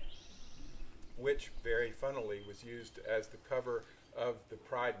 Right? Which, very funnily, was used as the cover of the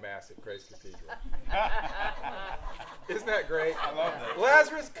Pride Mass at Grace Cathedral. Isn't that great? I love that.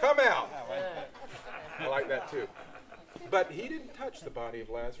 Lazarus, come out. I like that too. But he didn't touch the body of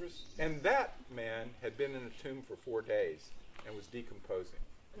Lazarus, and that man had been in a tomb for 4 days and was decomposing.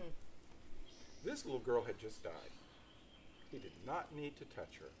 This little girl had just died. He did not need to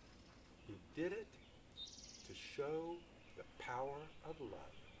touch her. He did it to show the power of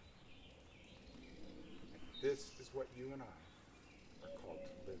love. This is what you and I are called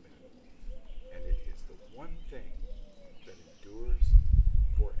to live in. And it is the one thing that endures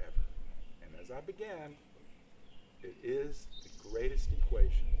forever. And as I began, it is the greatest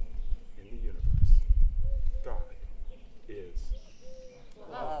equation in the universe. God is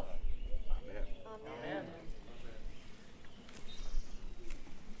love. Amen. Amen.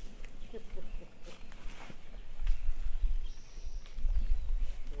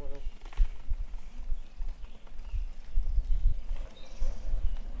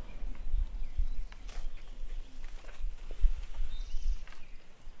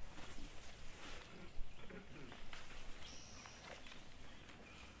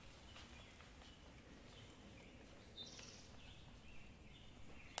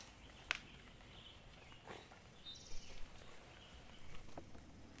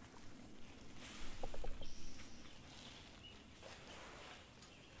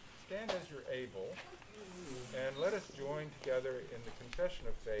 Stand as you're able, and let us join together in the confession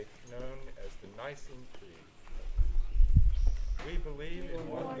of faith known as the Nicene Creed. We believe in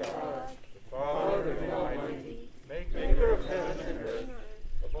one God, the Father Almighty, maker of heaven and earth,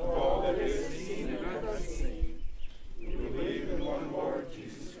 of all that is seen and unseen.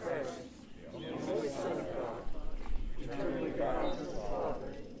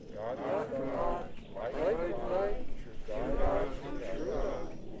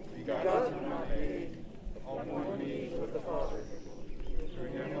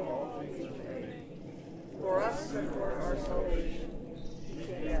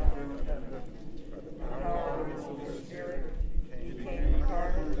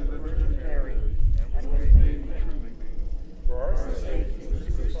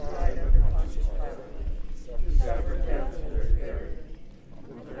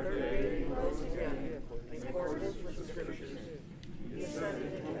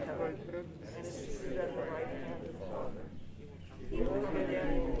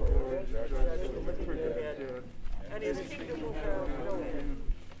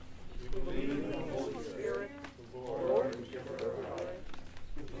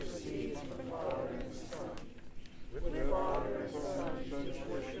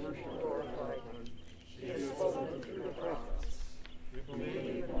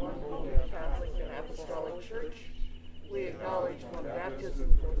 church. We acknowledge one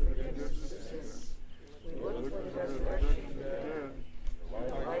baptism for forgiveness of sins. We look for the resurrection of the dead,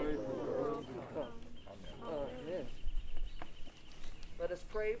 life of the world to come. Amen. Let us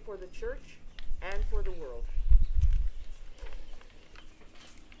pray for the church and for the world.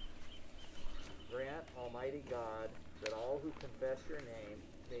 Grant, Almighty God, that all who confess your name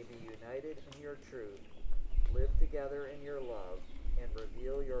may be united in your truth, live together in your love, and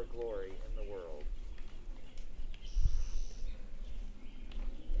reveal your glory in the world.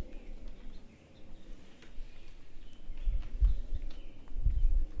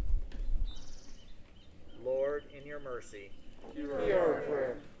 Lord, in your mercy, Hear our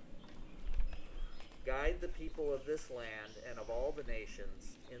prayer. guide the people of this land and of all the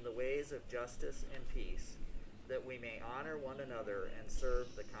nations in the ways of justice and peace, that we may honor one another and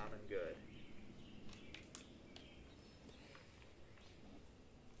serve the common good.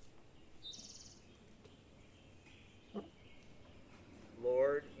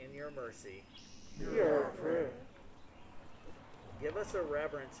 Lord, in your mercy, Hear our prayer. give us a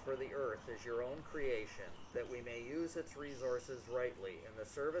reverence for the earth as your own creation, that we may use its resources rightly in the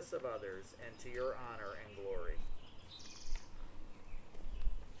service of others and to your honor and glory.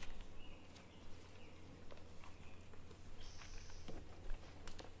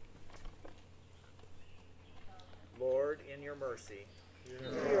 Lord, in your mercy,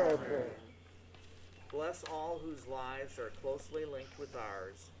 Hear our prayer. bless all whose lives are closely linked with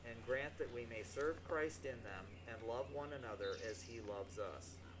ours, and grant that we may serve Christ in them and love one another as he loves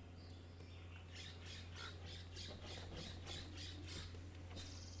us.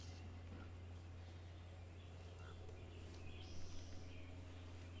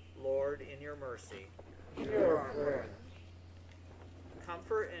 Lord, in your mercy, Hear our prayer.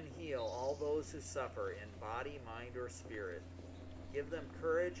 comfort and heal all those who suffer in body, mind, or spirit. Give them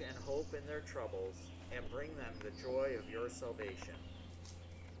courage and hope in their troubles, and bring them the joy of your salvation.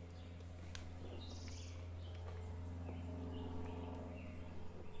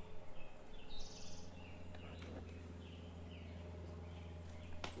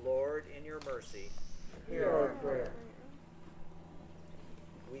 Lord, in your mercy, Hear our prayer.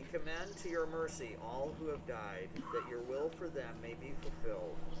 we commend to your mercy all who have died, that your will for them may be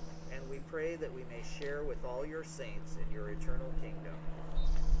fulfilled, and we pray that we may share with all your saints in your eternal kingdom.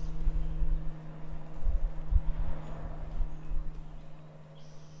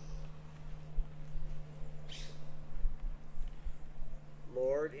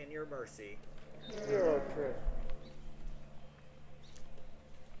 Lord, in your mercy, Hear our prayer.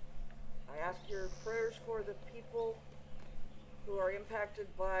 I ask your prayers for the people who are impacted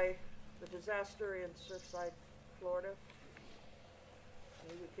by the disaster in Surfside, Florida.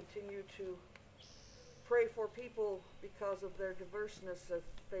 May we continue to pray for people because of their diverseness that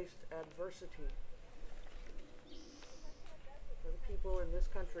faced adversity. For the people in this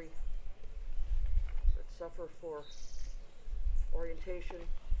country that suffer for orientation,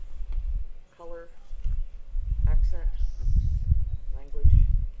 color, accent, language.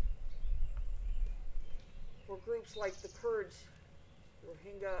 For groups like the Kurds,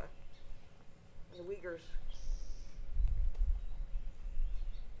 Rohingya, and the Uyghurs.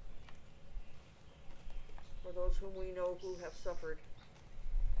 For those whom we know who have suffered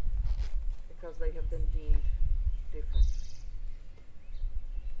because they have been deemed different.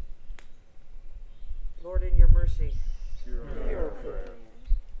 Lord, in your mercy, Hear our prayer.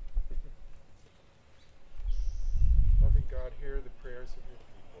 Loving God, hear the prayers of your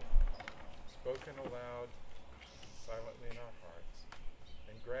people, spoken aloud, silently in our hearts,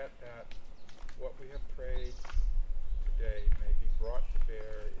 and grant that what we have prayed today may be brought to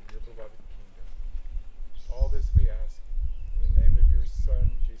bear in your beloved kingdom. All this we ask in the name of your Son,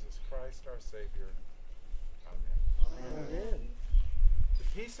 Jesus Christ, our Savior. Amen. Amen. The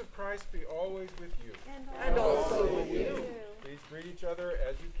peace of Christ be always with you. and also with you. Please greet each other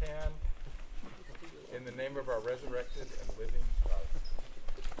as you can in the name of our resurrected and living Christ.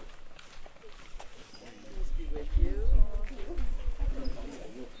 Peace be with you.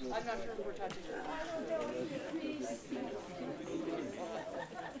 I'm not sure if we're touching her.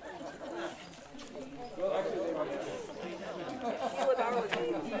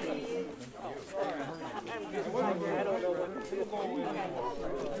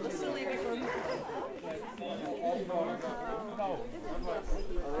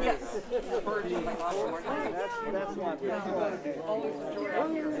 Yes. That's one.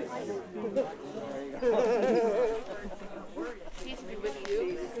 Peace be with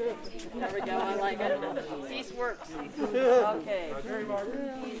you. There we go. I like it. Peace works. Okay.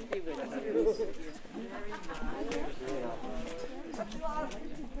 Peace be with you.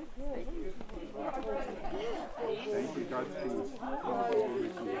 Thank you. Thank you. God's peace.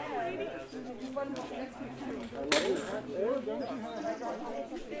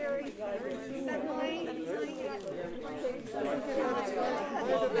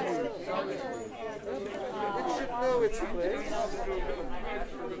 It should know its place.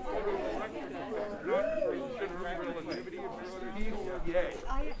 Yay.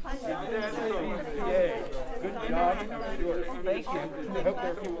 Good job. Thank you.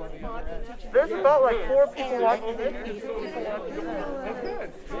 There's about like 4 people watching this.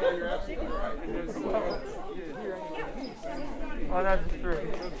 Oh, that's 3.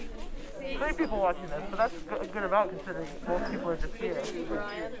 3 people watching this, but that's a good amount considering most people are just here.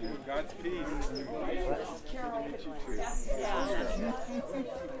 God's peace.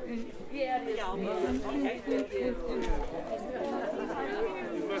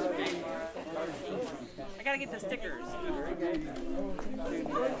 I gotta get the stickers.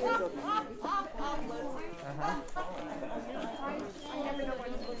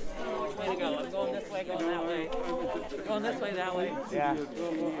 Which way to go? I'm going this way, going that way. Going this way, that way. Yeah.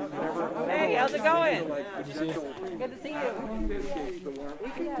 Hey, how's it going? Good to see you. Good to see you.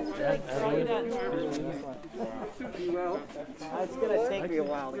 It's going to take me a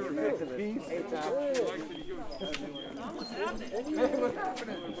while to get back to the 8 What's happening?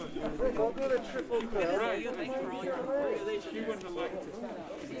 I'll go to triple crown. Thanks for all your organization. You wouldn't have liked it.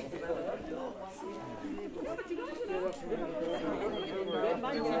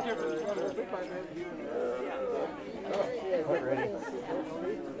 Ready?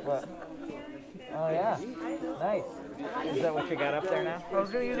 What? Oh yeah, nice. Is that what you got up there now? I was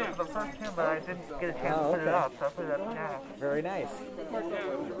going to use it for the first time, but I didn't get a chance to put it up, so I put it up now. Very nice. I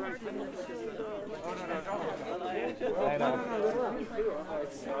know.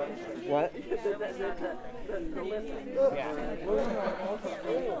 What? Yeah.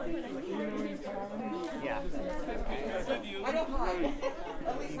 Yeah. I don't hide.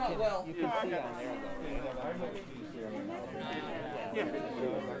 At least not well. You can see on there. Yeah.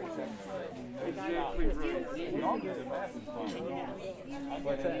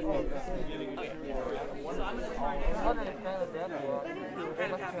 What's that? Oh, yeah. So I'm going to try to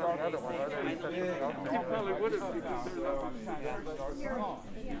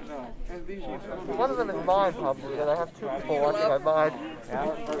one of them is mine, probably, and I have 2 people watching my mind. Yeah. I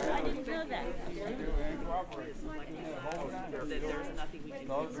didn't know that. There's nothing we can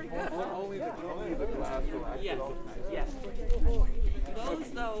do. Only the glass will actually. Yes, yes.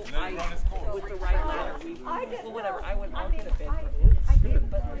 Those, though, with the right ladder, well, whatever, I'll get a bed for it.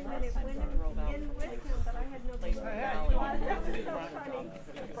 But the last time I drove out, place in the valley.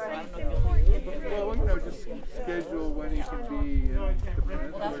 Well, just schedule when he can be. Well,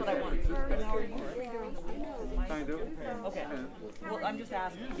 that's what I want. Kind of. Okay. Well, I'm just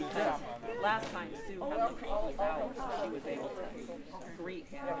asking because last time Sue had the people out, she was able to greet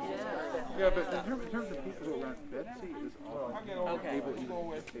him. Yeah, but in terms of people who are around, Betsy is Okay. able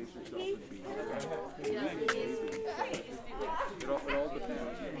to face herself and be It all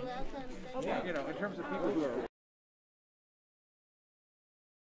depends. You know, in terms of people who are.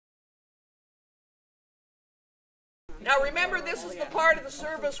 Now remember, this is the part of the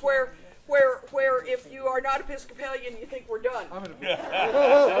service where if you are not Episcopalian, you think we're done.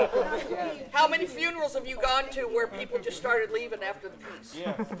 How many funerals have you gone to where people just started leaving after the peace? You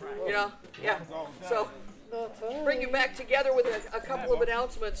know? Yeah. So, bring you back together with a couple of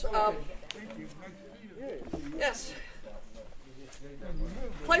announcements. Yes.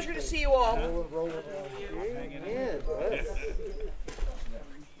 Pleasure to see you all.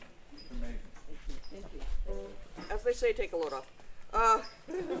 As they say, take a load off.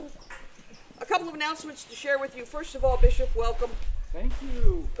 A couple of announcements to share with you. First of all, Bishop, welcome. Thank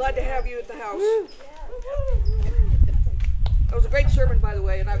you. Glad to have you at the house. That was a great sermon, by the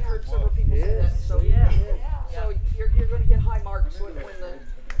way, and I've heard several people say that. So, so you're going to get high marks when they get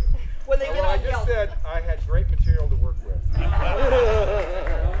on I just said I had great material to work with.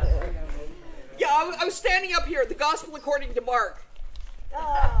 Yeah, I was standing up here, the Gospel according to Mark.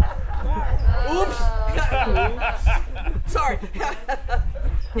 Oops. Sorry.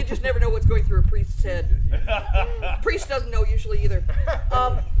 You just never know what's going through a priest's head. Priest doesn't know usually either.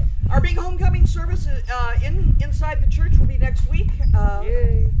 Our big homecoming service inside the church will be next week, 10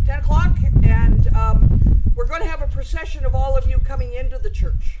 o'clock, and we're going to have a procession of all of you coming into the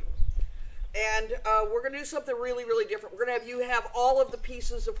church. And we're going to do something really, really different. We're going to have you have all of the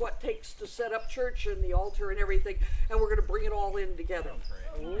pieces of what it takes to set up church and the altar and everything, and we're going to bring it all in together.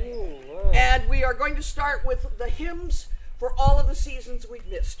 Ooh, wow. And we are going to start with the hymns for all of the seasons we've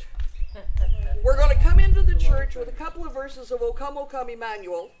missed. We're going to come into the church with a couple of verses of O Come,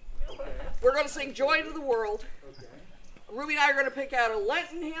 Emmanuel. We're going to sing Joy to the World. Ruby and I are going to pick out a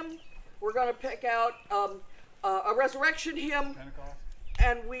Lenten hymn. We're going to pick out a resurrection hymn. Pentecost?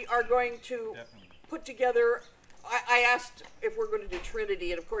 And we are going to put together, I asked if we're going to do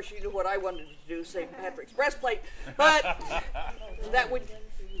Trinity, and of course you knew what I wanted to do, St. Patrick's breastplate, but that would,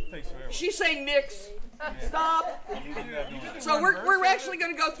 she's saying nix, stop. So we're actually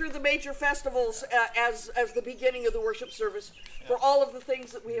going to go through the major festivals as the beginning of the worship service for all of the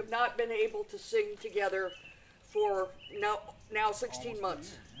things that we have not been able to sing together for now 16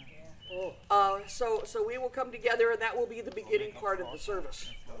 months. So we will come together, and that will be the beginning part of the service.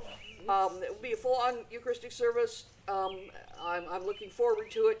 It will be a full-on Eucharistic service. I'm looking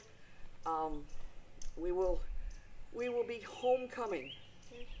forward to it. We will be homecoming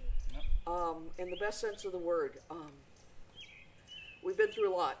in the best sense of the word. We've been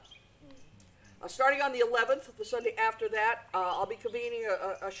through a lot. Starting on the 11th, the Sunday after that, I'll be convening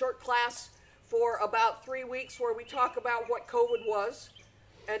a short class for about 3 weeks where we talk about what COVID was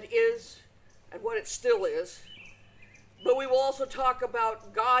and is and what it still is. But we will also talk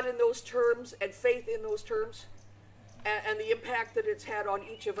about God in those terms and faith in those terms and the impact that it's had on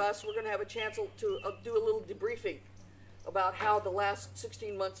each of us. We're going to have a chance to do a little debriefing about how the last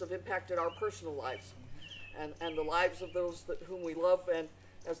 16 months have impacted our personal lives and the lives of those whom we love, and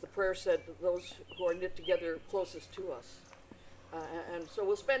as the prayer said, those who are knit together closest to us. And so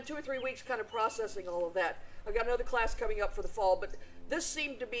we'll spend 2 or 3 weeks kind of processing all of that. I've got another class coming up for the fall, but this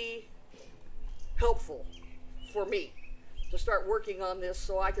seemed to be helpful for me to start working on this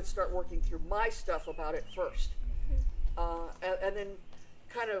so I could start working through my stuff about it first. And then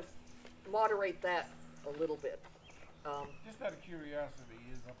kind of moderate that a little bit. Just out of curiosity,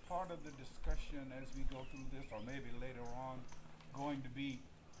 is a part of the discussion as we go through this, or maybe later on, going to be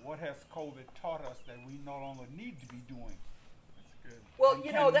what has COVID taught us that we no longer need to be doing? That's good. Well, And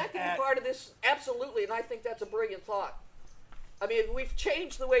you know, that could be part of this, absolutely, and I think that's a brilliant thought. I mean, we've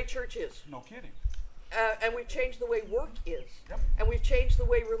changed the way church is. No kidding. And we've changed the way work is. Yep. And we've changed the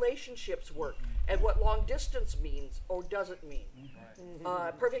way relationships work and what long distance means or doesn't mean.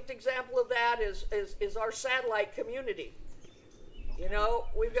 A perfect example of that is our satellite community. You know,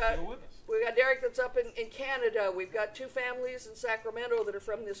 we've got Derek that's up in Canada. We've got 2 families in Sacramento that are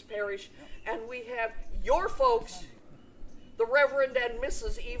from this parish. And we have your folks, the Reverend and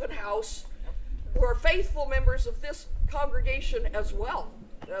Mrs. Evenhouse, who are faithful members of this congregation as well.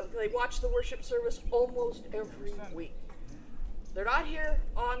 They watch the worship service almost every week. They're not here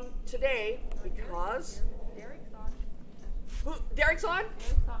on today because... Derek's on. Derek's on?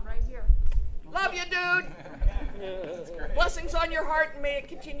 Derek's on right here. Love you, dude. Blessings on your heart, and may it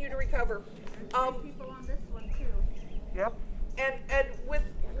continue to recover. People on this one too. Yep. And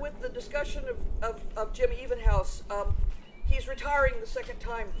with the discussion of Jim Evenhouse, he's retiring the second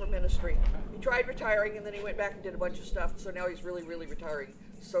time from ministry. He tried retiring, and then he went back and did a bunch of stuff, so now he's really, really retiring,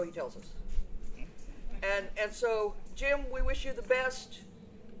 so he tells us. And so, Jim, we wish you the best.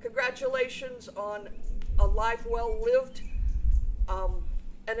 Congratulations on a life well lived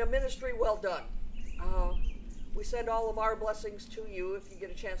and a ministry well done. We send all of our blessings to you if you get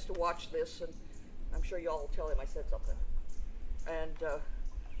a chance to watch this, and I'm sure you all will tell him I said something. And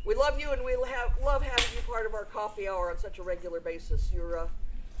we love you, and we love having you part of our coffee hour on such a regular basis. You're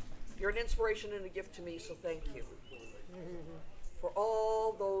an inspiration and a gift to me, so thank you. For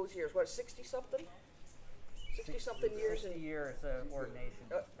all those years. What, 60-something? 60-something years? 60 years ordination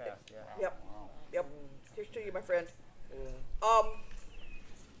past, yeah. Yep. Yep. Here's to you, my friend.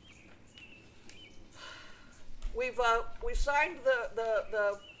 We've signed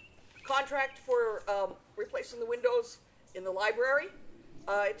the contract for replacing the windows in the library.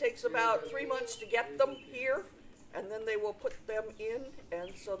 It takes about 3 months to get them here, and then they will put them in,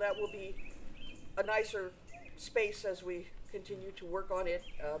 and so that will be a nicer space as we continue to work on it.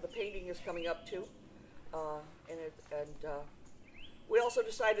 The painting is coming up too, and we also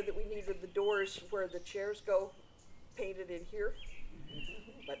decided that we needed the doors where the chairs go painted in here.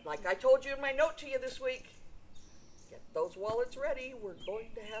 But like I told you in my note to you this week, get those wallets ready. We're going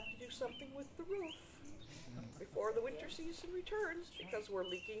to have to do something with the roof before the winter season returns because we're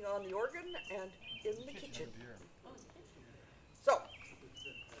leaking on the organ and in the kitchen. So,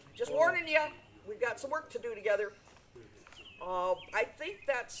 just warning you, we've got some work to do together. I think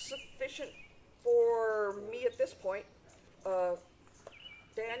that's sufficient for me at this point.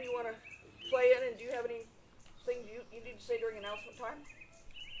 Dan, you want to play in, and do you have anything you need to say during announcement time?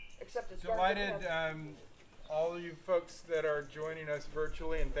 Except it's delighted, all of you folks that are joining us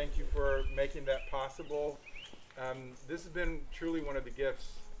virtually, and thank you for making that possible. This has been truly one of the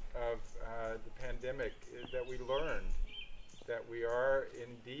gifts of the pandemic, that we learned that we are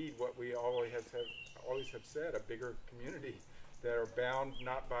indeed what we always have said, a bigger community that are bound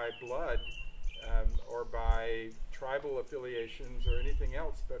not by blood or by tribal affiliations or anything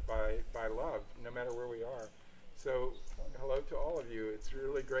else, but by love, no matter where we are. So hello to all of you. It's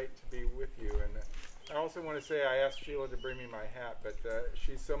really great to be with you. And I also want to say I asked Sheila to bring me my hat, but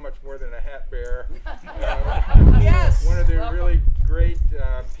she's so much more than a hat bearer. Yes! One of the really great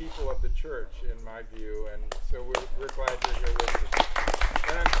people of the church, in my view, and so we're glad you're here with us.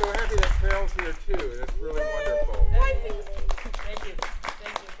 And I'm so happy that Carol's here too. That's really wonderful. Thank you. Thank you.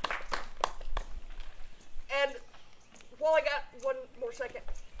 And while I got one more second,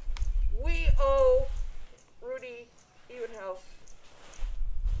 we owe Rudy Evenhouse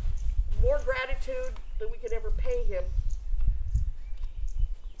more gratitude than we could ever pay him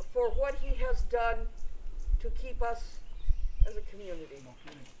for what he has done to keep us as a community.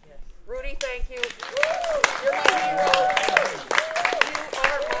 Yes. Rudy, thank you. You're my hero. You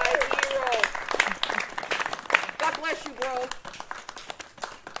are my hero. God bless you, bro.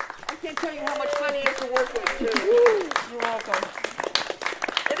 I can't tell you how much fun he is to work with, too. You're welcome.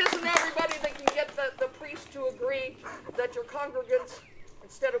 It isn't everybody that can get the priest to agree that your congregants,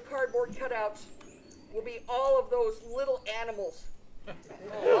 instead of cardboard cutouts, will be all of those little animals.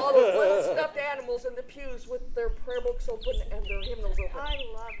 All those little stuffed animals in the pews with their prayer books open and their hymnals open. I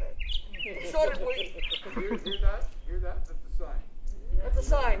love it. So did we. Hear that? Hear that? That's a sign. That's a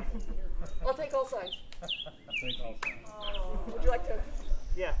sign. I'll take all signs. Would you like to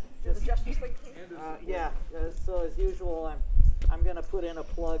Yeah. do the justice thing? So as usual, I'm going to put in a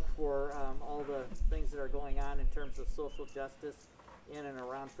plug for all the things that are going on in terms of social justice in and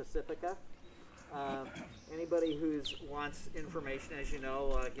around Pacifica. Anybody who wants information, as you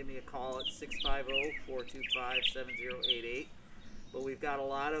know, give me a call at 650-425-7088. But we've got a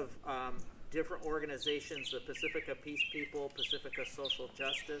lot of different organizations, the Pacifica Peace People, Pacifica Social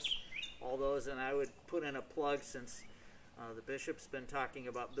Justice, all those. And I would put in a plug, since the bishop's been talking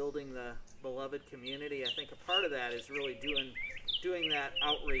about building the beloved community. I think a part of that is really doing that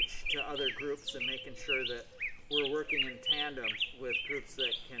outreach to other groups and making sure that we're working in tandem with groups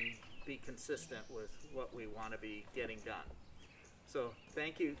that can be consistent with what we want to be getting done. So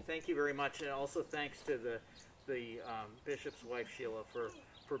thank you very much, and also thanks to the bishop's wife Sheila for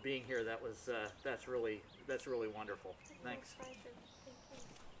being here. That's really wonderful. Thanks.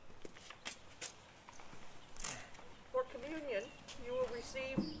 For communion, you will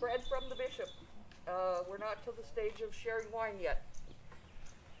receive bread from the bishop. We're not to the stage of sharing wine yet.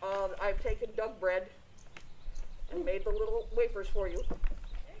 I've taken Doug bread and made the little wafers for you,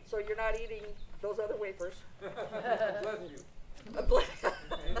 so you're not eating those other wafers. Bless you.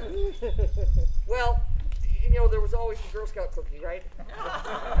 Well, there was always the Girl Scout cookie, right?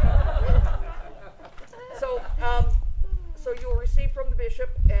 So you'll receive from the bishop,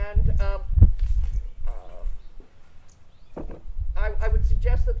 and I would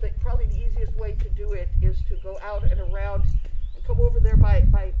suggest that probably the easiest way to do it is to go out and around and come over there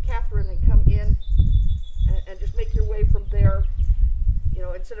by Catherine and come in and just make your way from there,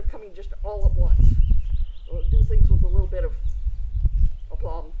 instead of coming just all at once. We'll do things with a little bit of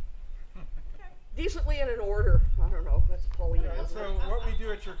aplomb. Decently and in order. I don't know. That's Pauline. And so what we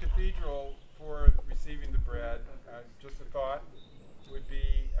do at your cathedral for receiving the bread, just a thought, would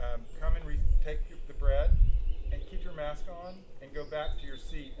be come and take the bread and keep your mask on and go back to your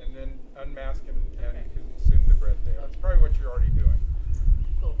seat and then unmask and consume the bread there. That's probably what you're already doing.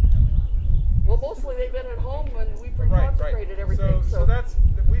 Cool. Well, mostly they've been at home and we pre-consecrated everything. So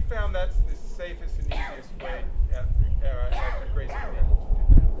we found that's the safest and easiest way at Grace Cathedral.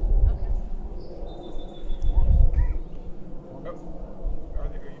 Are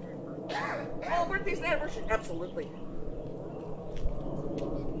you doing birthdays? Oh, birthdays and anniversaries. Absolutely.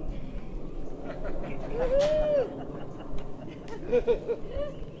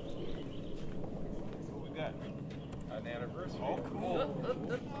 What we got? An anniversary. Oh, cool.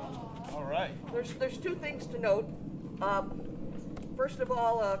 All right. There's two things to note. First of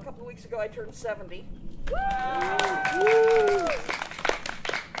all, a couple of weeks ago I turned 70. I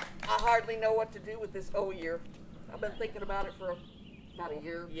hardly know what to do with this year. I've been thinking about it for about a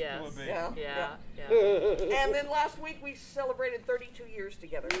year. Yes. Yeah. Yeah. And then last week we celebrated 32 years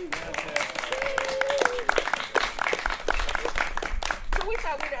together. So we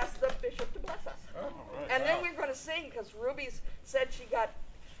thought we'd ask the bishop to bless us. Oh, right. And then we're going to sing, because Ruby's said she got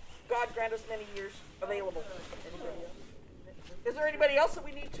God grant us many years available. Is there anybody else that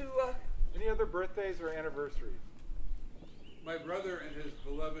we need to... Any other birthdays or anniversaries? My brother and his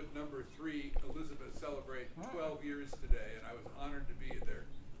beloved number 3, Elizabeth, celebrate 12 years today, and I was honored to be there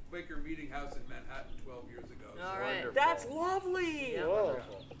Quaker Meeting House in Manhattan 12 years ago. All right. Wonderful. That's lovely. Yeah.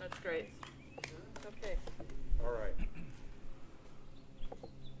 Wonderful. That's great. Okay. All right.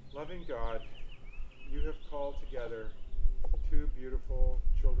 Loving God, you have called together two beautiful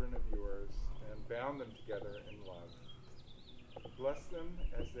children of yours and bound them together in love. Bless them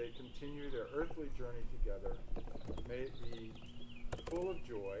as they continue their earthly journey together. May it be full of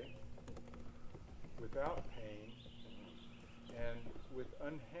joy, without pain, and with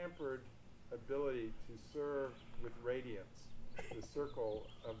unhampered ability to serve with radiance the circle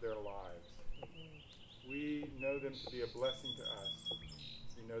of their lives. We know them to be a blessing to us.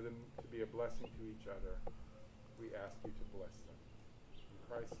 We know them to be a blessing to each other. We ask you to bless them. In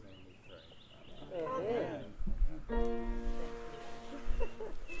Christ's name we pray. Amen.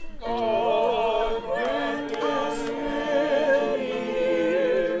 God grant us many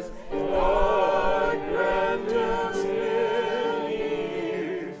years. God grant us many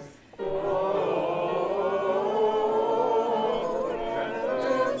years. God grant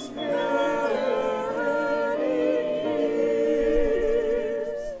us many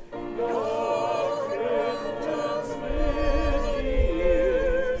years. God grant us many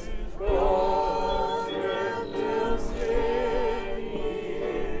years. God grant us many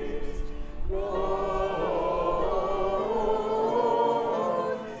years.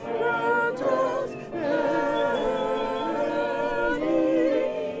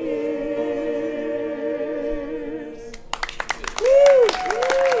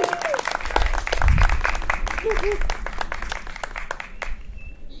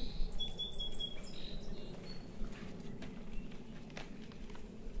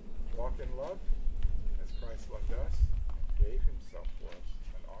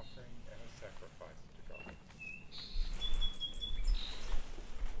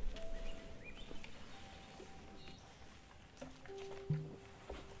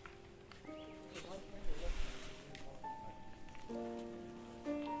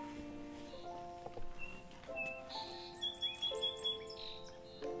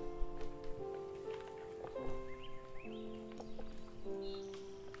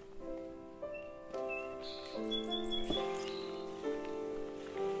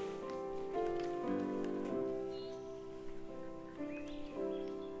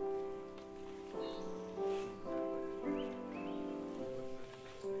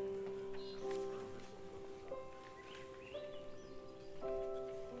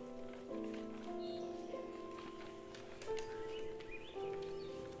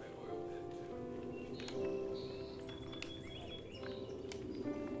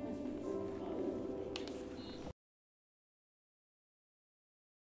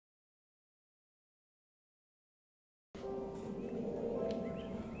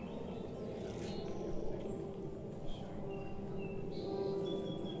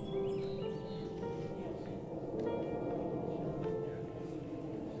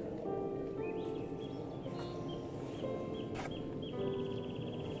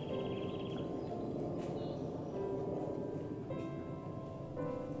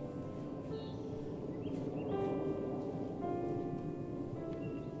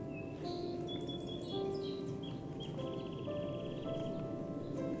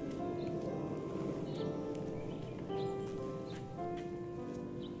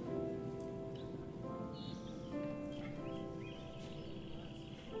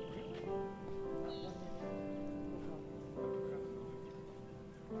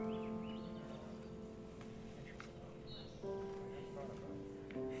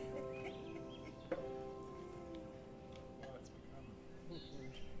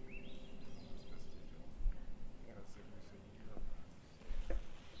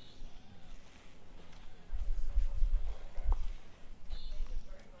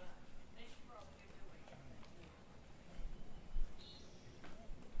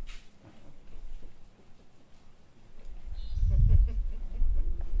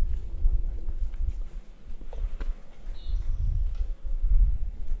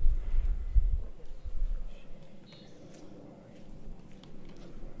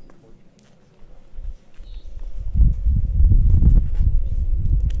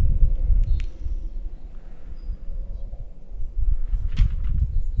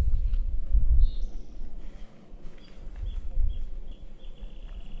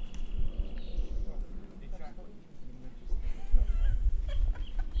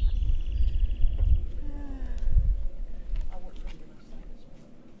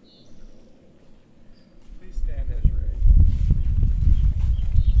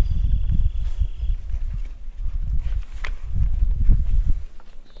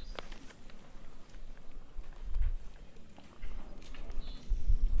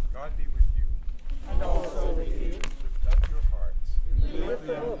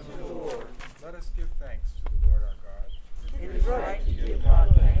 thanks to the Lord our God. It is right to give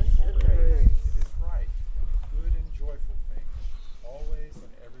God thanks and praise. It is right and a good and joyful thing, always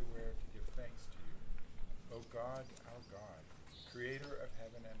and everywhere to give thanks to you, O God, our God, creator of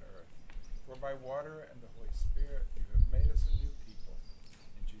heaven and earth. For by water and the Holy Spirit you have made us a new people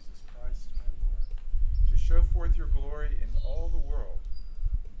in Jesus Christ our Lord, to show forth your glory in all the world.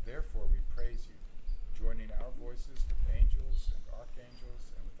 Therefore we praise you, joining our voices with angels and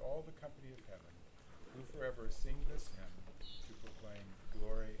archangels and with all the company of heaven, who forever sing this hymn to proclaim the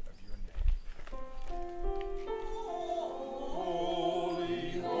glory of your name.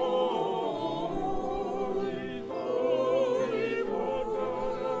 Holy, holy, holy, Lord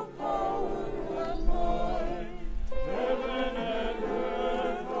God of power and might. Heaven and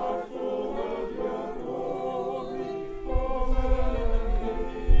earth are full of your glory. Hosanna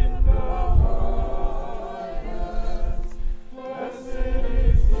in the highest. Blessed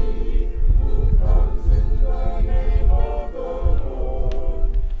is he who comes in the name of the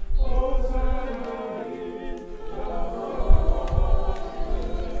Lord. Hosanna in the highest.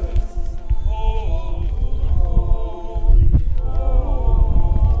 Holy, holy, holy,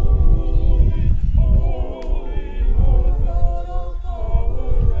 holy, Lord God of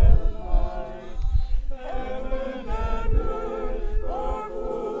power and might. Heaven and earth are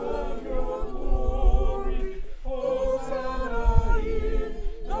full of your glory. Hosanna in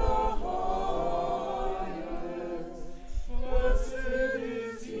the highest. Blessed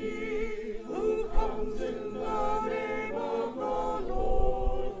is he who comes in the name of the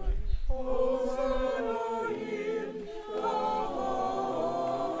Lord. Hosanna in the highest.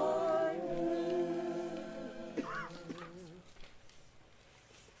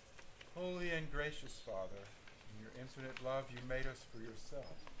 Holy and gracious Father, in your infinite love you made us for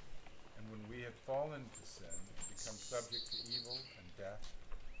yourself, and when we had fallen to sin and become subject to evil and death,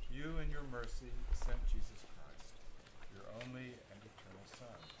 you in your mercy sent Jesus Christ, your only and eternal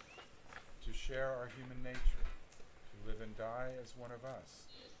Son, to share our human nature, to live and die as one of us,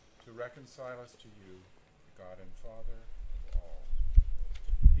 to reconcile us to you, the God and Father of all.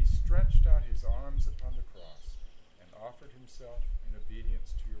 He stretched out his arms upon the cross and offered himself in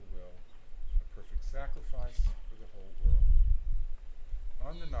obedience to your will, a perfect sacrifice for the whole world.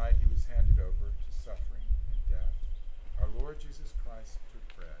 On the night he was handed over to suffering and death, our Lord Jesus Christ took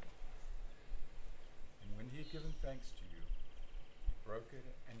bread. And when he had given thanks to you, he broke it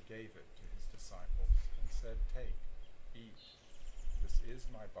and gave it to his disciples and said, "Take, eat. This is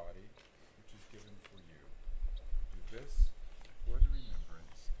my body, which is given for you. Do this for the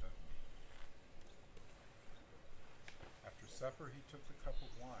remembrance of me." After supper he took the cup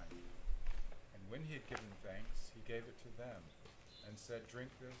of wine, and when he had given thanks, he gave it to them and said,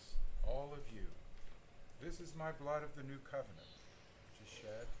 "Drink this, all of you. This is my blood of the new covenant, which is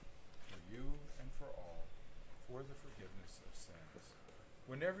shed for you and for all for the forgiveness of sins.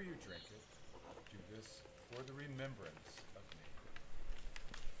 Whenever you drink it, do this for the remembrance of me."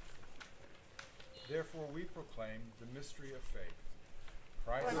 Therefore we proclaim the mystery of faith.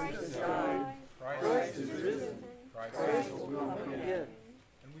 Christ is died, Christ is risen, Christ will come again.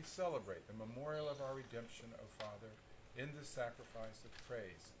 And we celebrate the memorial of our redemption, O Father, in the sacrifice of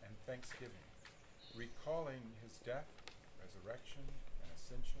praise and thanksgiving. Recalling his death, resurrection, and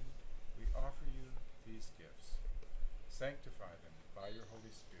ascension, we offer you these gifts. Sanctify them by your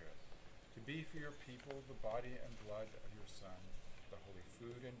Holy Spirit, to be for your people the body and blood of your Son, the holy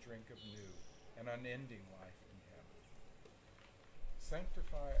food and drink of new and unending life in him.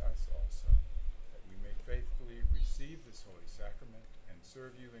 Sanctify us also, that we may faithfully receive this holy sacrament and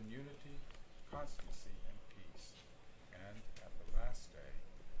serve you in unity, constancy, and peace. And at the last day,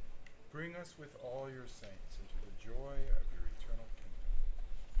 bring us with all your saints into the joy of your eternal kingdom.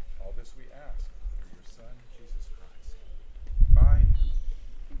 All this we ask through your Son, Jesus Christ. By him,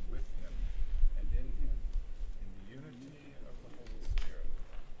 and with him, and in him, in the unity of the Holy Spirit,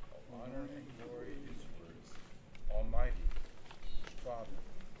 all honor and glory is yours, Almighty Father,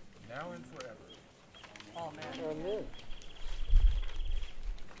 now and forever. Amen. Amen.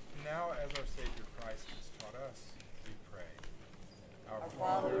 Now, as our Savior Christ has taught us, we pray. Our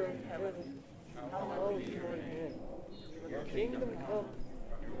Father in heaven, Hallowed be your name. Your kingdom come,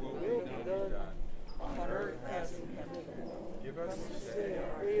 your will be done, on earth as in heaven. Give us this today day our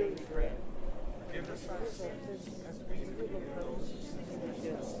our daily bread. Forgive us Forgive our us our sins, sins, as as we we forgive forgive those those who who sin sin against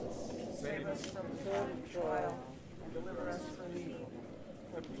against us. us. Save us From the time of trial, and deliver us from evil.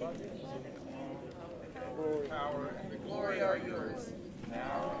 the blood and Glory, power and the Glory are yours.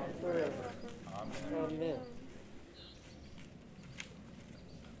 now and forever. Amen. Amen.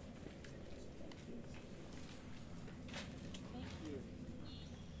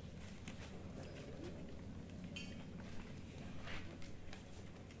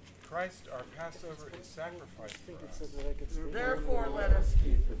 Christ, our Passover, is sacrificed for us. Therefore, let us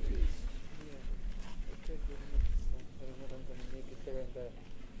keep the feast.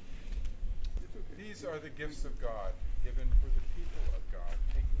 These are the gifts of God, given for the people of God.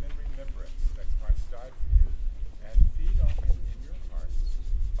 Take them in remembrance that Christ died for you, and feed on him in your hearts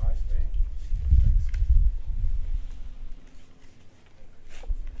by faith with thanksgiving.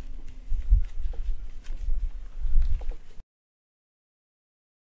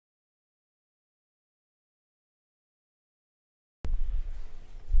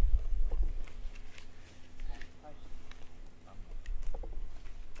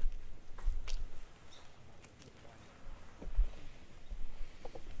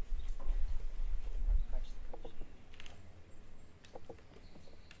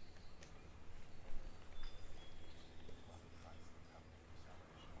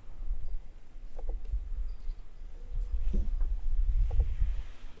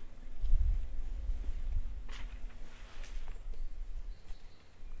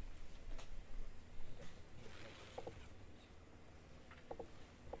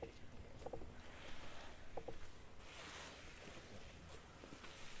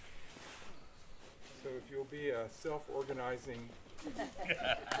 So if you'll be a self-organizing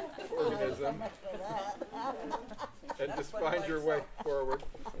organism and just find your way forward.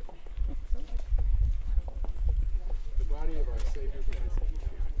 The body of our Savior Christ.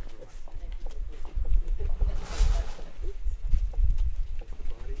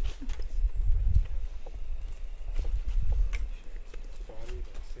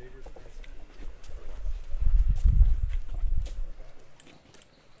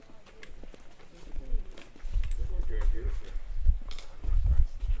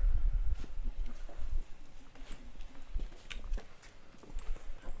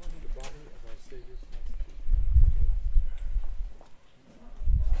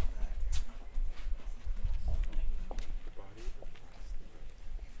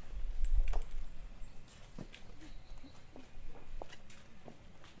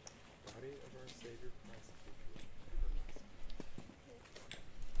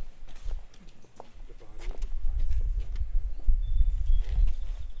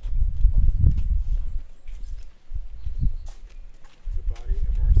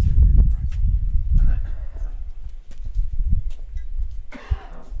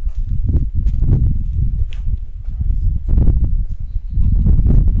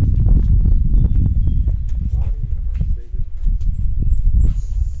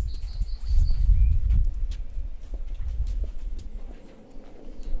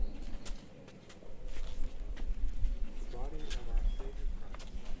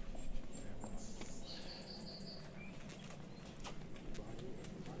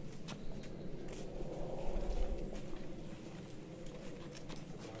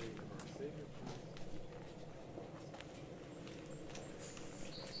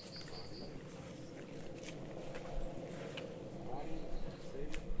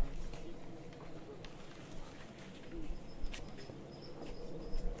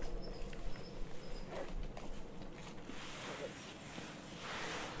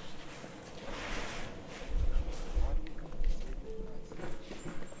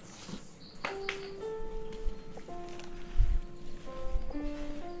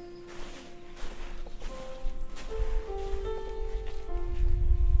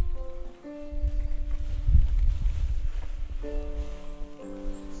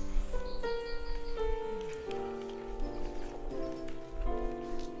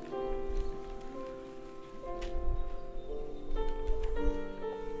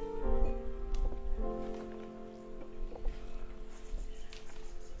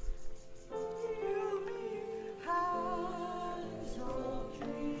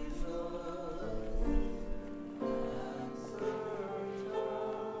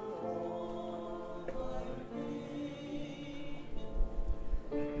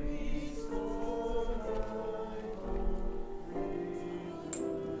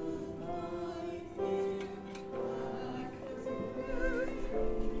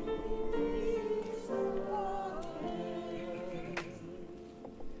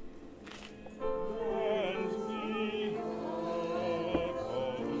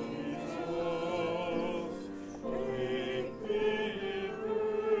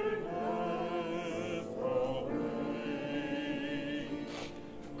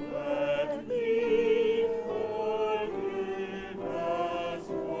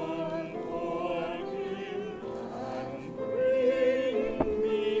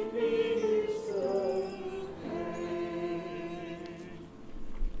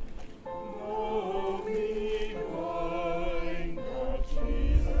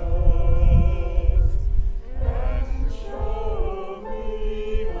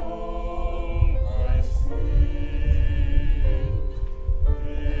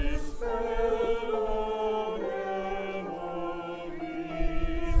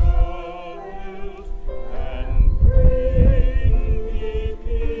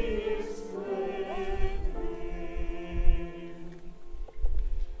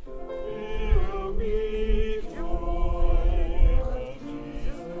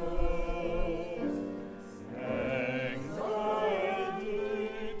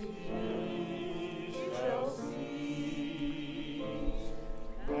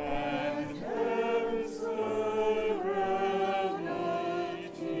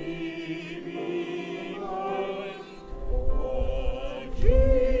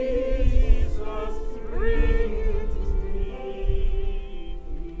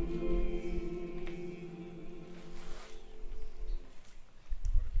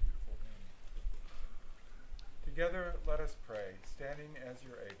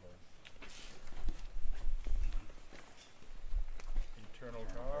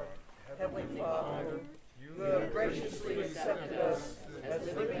 Heavenly Father, you have graciously accepted us as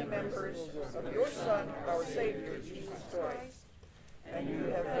living members of your Son, our Savior, Jesus Christ, and you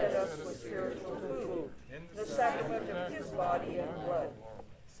have fed us with spiritual food, the sacrament of his body and blood.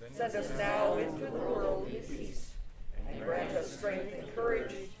 Send us now into the world in peace, and grant us strength and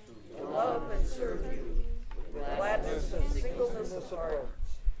courage to love and serve you with gladness and singleness of heart,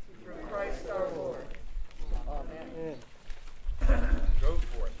 through Christ our Lord. Amen. Go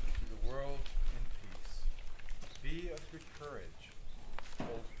forth into the world in peace. Be of good courage.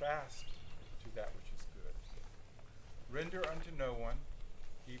 Hold fast to that which is good. Render unto no one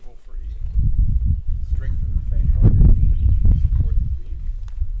evil for evil. Strengthen the faint-hearted. Support the weak.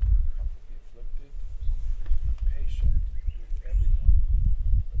 Comfort the afflicted. Be patient with everyone,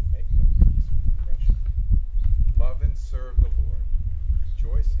 but make no peace with oppression. Love and serve the Lord,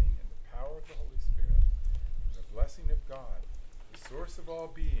 rejoicing in the power of the Holy Spirit, and the blessing of God, the source of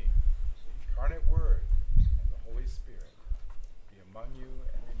all being, the incarnate Word, and the Holy Spirit, be among you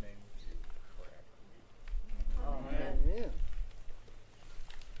and remain with you forever. Amen. Amen.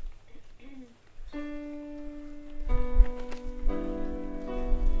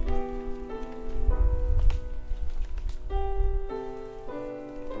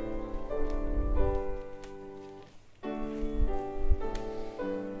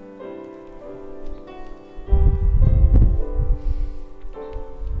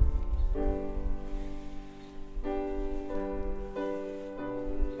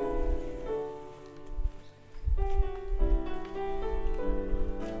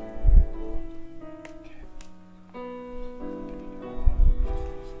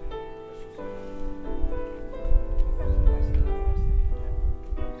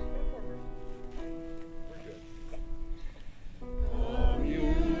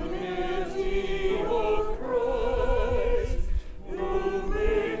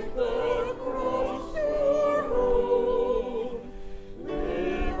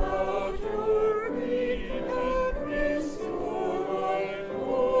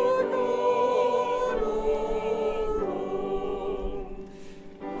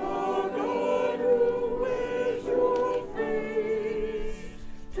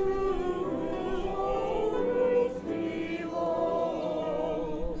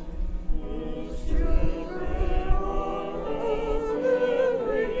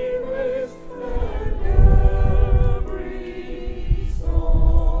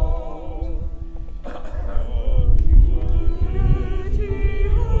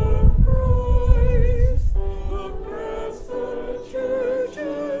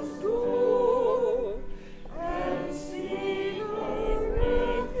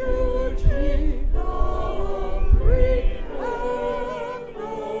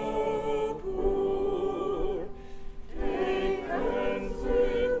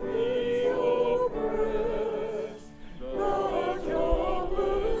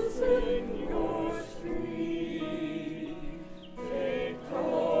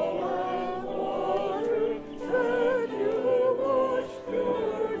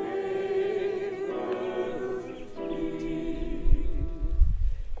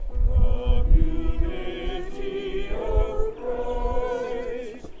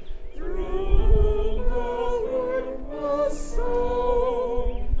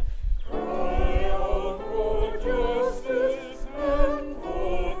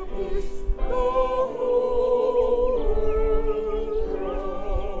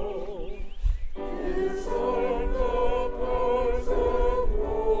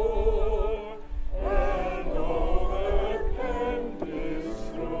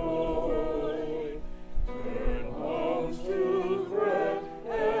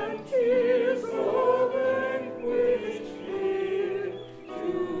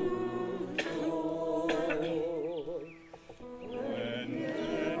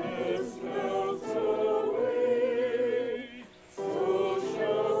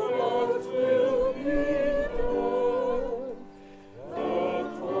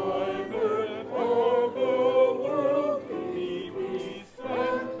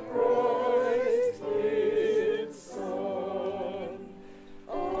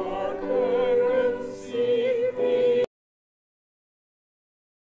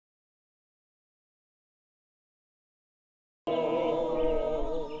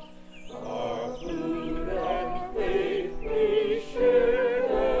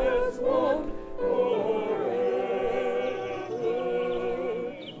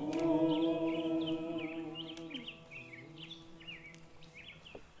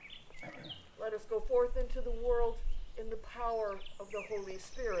 forth into the world in the power of the Holy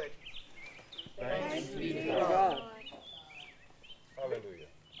Spirit. Thanks be to God. Hallelujah.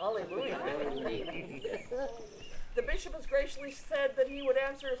 Hallelujah. The bishop has graciously said that he would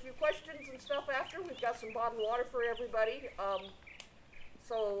answer a few questions and stuff after. We've got some bottled water for everybody.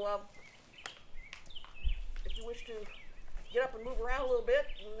 If you wish to get up and move around a little bit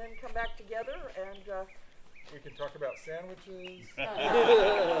and then come back together and We can talk about sandwiches.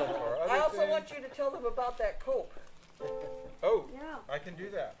 I also want you to tell them about that Coke. Oh, Yeah. I can do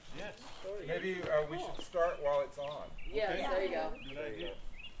that. Yes. Maybe we should start while it's on. Yes, there you go. Good idea.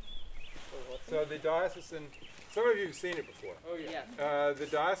 So the diocesan, some of you have seen it before. Oh, yeah. Yeah. The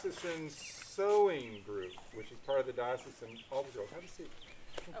diocesan sewing group, which is part of the diocesan altar girls. Have a seat.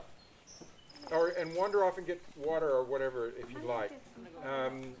 And wander off and get water or whatever if you like.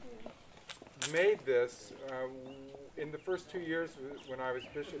 Made this in the first 2 years when I was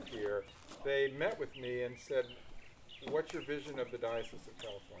bishop here. They met with me and said, "What's your vision of the Diocese of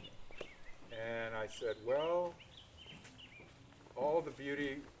California?" And I said, "Well, all the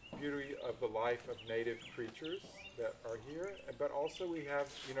beauty of the life of native creatures that are here, but also we have,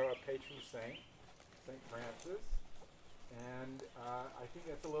 a patron saint, St. Francis, and I think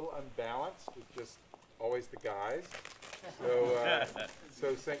that's a little unbalanced with just always the guys.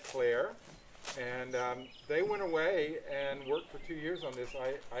 So St. Clare, and they went away and worked for 2 years on this.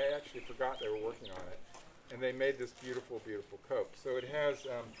 I actually forgot they were working on it, and they made this beautiful, beautiful cope. So it has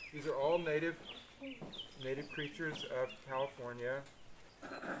these are all native creatures of California.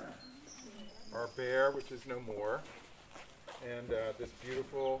 Our bear, which is no more, and this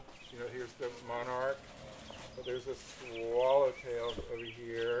beautiful, here's the monarch. But there's a swallowtail over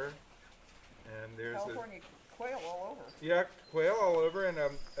here, and there's California quail all over. Yeah, quail all over, and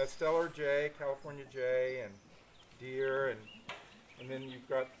a stellar jay, California jay, and deer, and then you've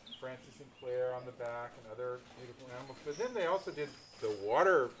got Francis and Clare on the back, and other beautiful animals. But then they also did the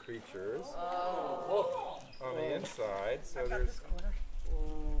water creatures on the inside. So there's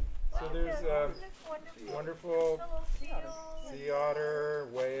wonderful sea otter,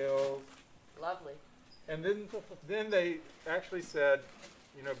 whales. Lovely. And then they actually said,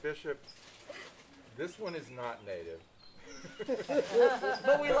 Bishop, this one is not native.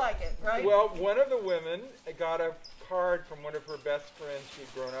 But we like it, right? Well, one of the women got a card from one of her best friends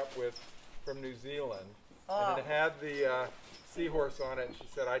she'd grown up with from New Zealand. And it had the seahorse on it, and she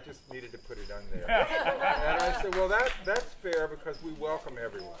said, I just needed to put it on there. And I said, well, that's fair because we welcome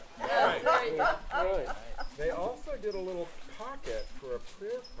everyone. Right. Right. They also did a little pocket for a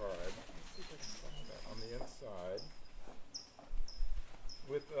prayer card. On the inside,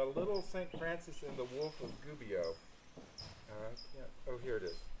 with a little St. Francis and the Wolf of Gubbio. Here it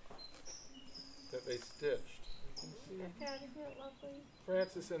is. That they stitched. You can see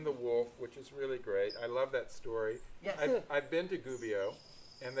Francis and the Wolf, which is really great. I love that story. Yes. I've been to Gubbio,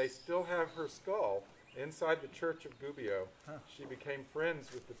 and they still have her skull inside the church of Gubbio. Huh. She became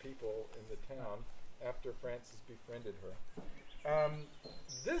friends with the people in the town after Francis befriended her.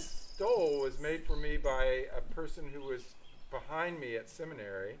 This stole was made for me by a person who was behind me at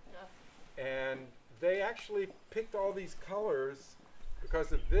seminary, and they actually picked all these colors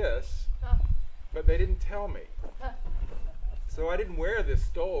because of this, but they didn't tell me. So I didn't wear this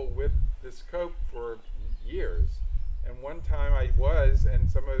stole with this coat for years. And one time I was, and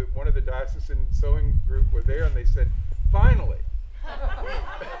one of the diocesan sewing group were there, and they said, "Finally."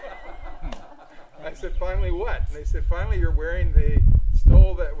 I said, "Finally what?" And they said, "Finally you're wearing the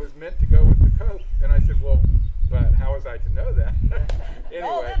stole that was meant to go with the coat." And I said, "Well, but how was I to know that?" Anyway.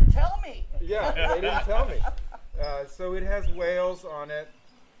 Oh, they didn't tell me. Yeah, they didn't tell me. So it has whales on it,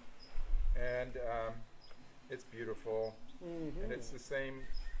 and it's beautiful, and it's the same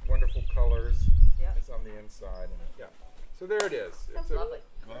wonderful colors as on the inside. And, so there it is. It's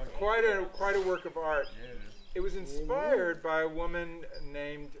quite a work of art. Yeah, it is. It was inspired by a woman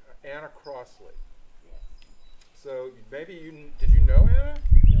named Anna Crossley. So maybe did you know Anna?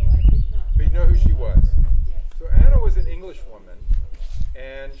 No, I did not. But you know who she was. Yes. So Anna was an English woman,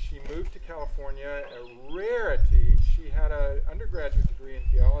 and she moved to California, a rarity. She had an undergraduate degree in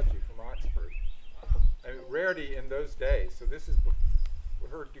theology from Oxford, a rarity in those days. So this is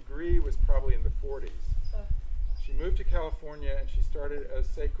her degree was probably in the 40s. She moved to California, and she started a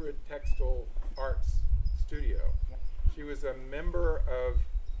sacred textile arts studio. She was a member of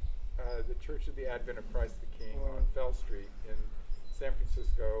the Church of the Advent of Christ the King on Fell Street in San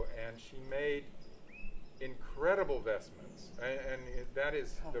Francisco, and she made incredible vestments, and that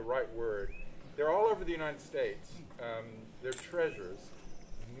is the right word. They're all over the United States. They're treasures.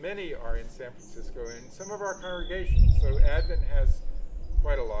 Many are in San Francisco, and some of our congregations. So Advent has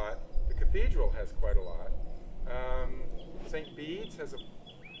quite a lot. The cathedral has quite a lot. St. Bede's has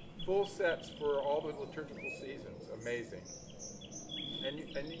full sets for all the liturgical seasons. Amazing.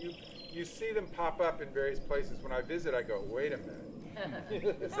 and you see them pop up in various places. When I visit, I go, wait a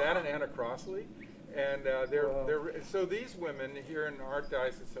minute, is that an Anna Crossley? And so these women here in our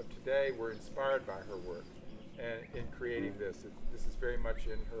diocese of today were inspired by her work, and in creating this. This is very much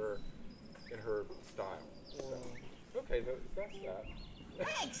in her style. So, okay, that's that.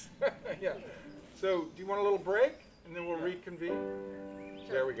 Thanks. Yeah. So, do you want a little break, and then we'll reconvene?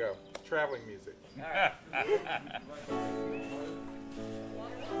 Sure. There we go. Traveling music. All right.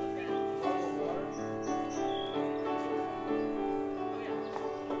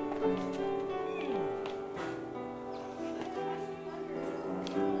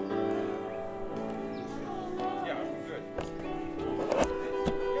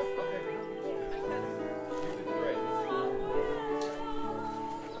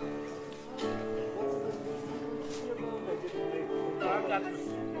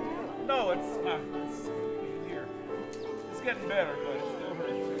 No, it's here. It's getting better, but it still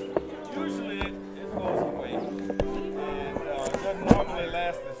hurts. Usually it goes away, and it doesn't normally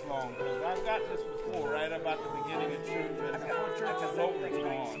last this long. Because I've got this before, right about the beginning of church, and before church is over, it's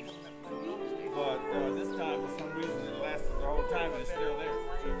gone. But this time, for some reason, it lasted the whole time, and it's still there.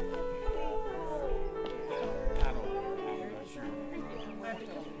 I'm not sure.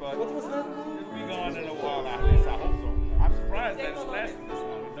 But it'll be gone in a while. At least I hope so. I'm surprised that it's lasted this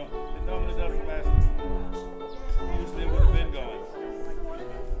long. It normally doesn't last this long. Usually it would have been gone.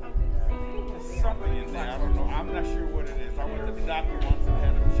 There's something in there. I don't know. I'm not sure what it is. I went to the doctor once and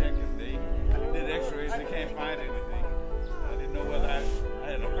had them check, and they did x-rays. They can't find anything. I didn't know whether I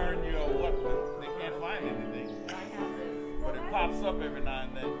had a hernia or what, but they can't find anything. But it pops up every now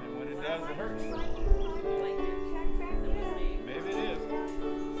and then, and when it does, it hurts. Maybe it is.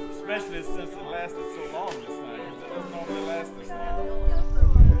 Especially since it lasted so long this time, because it doesn't normally last this long.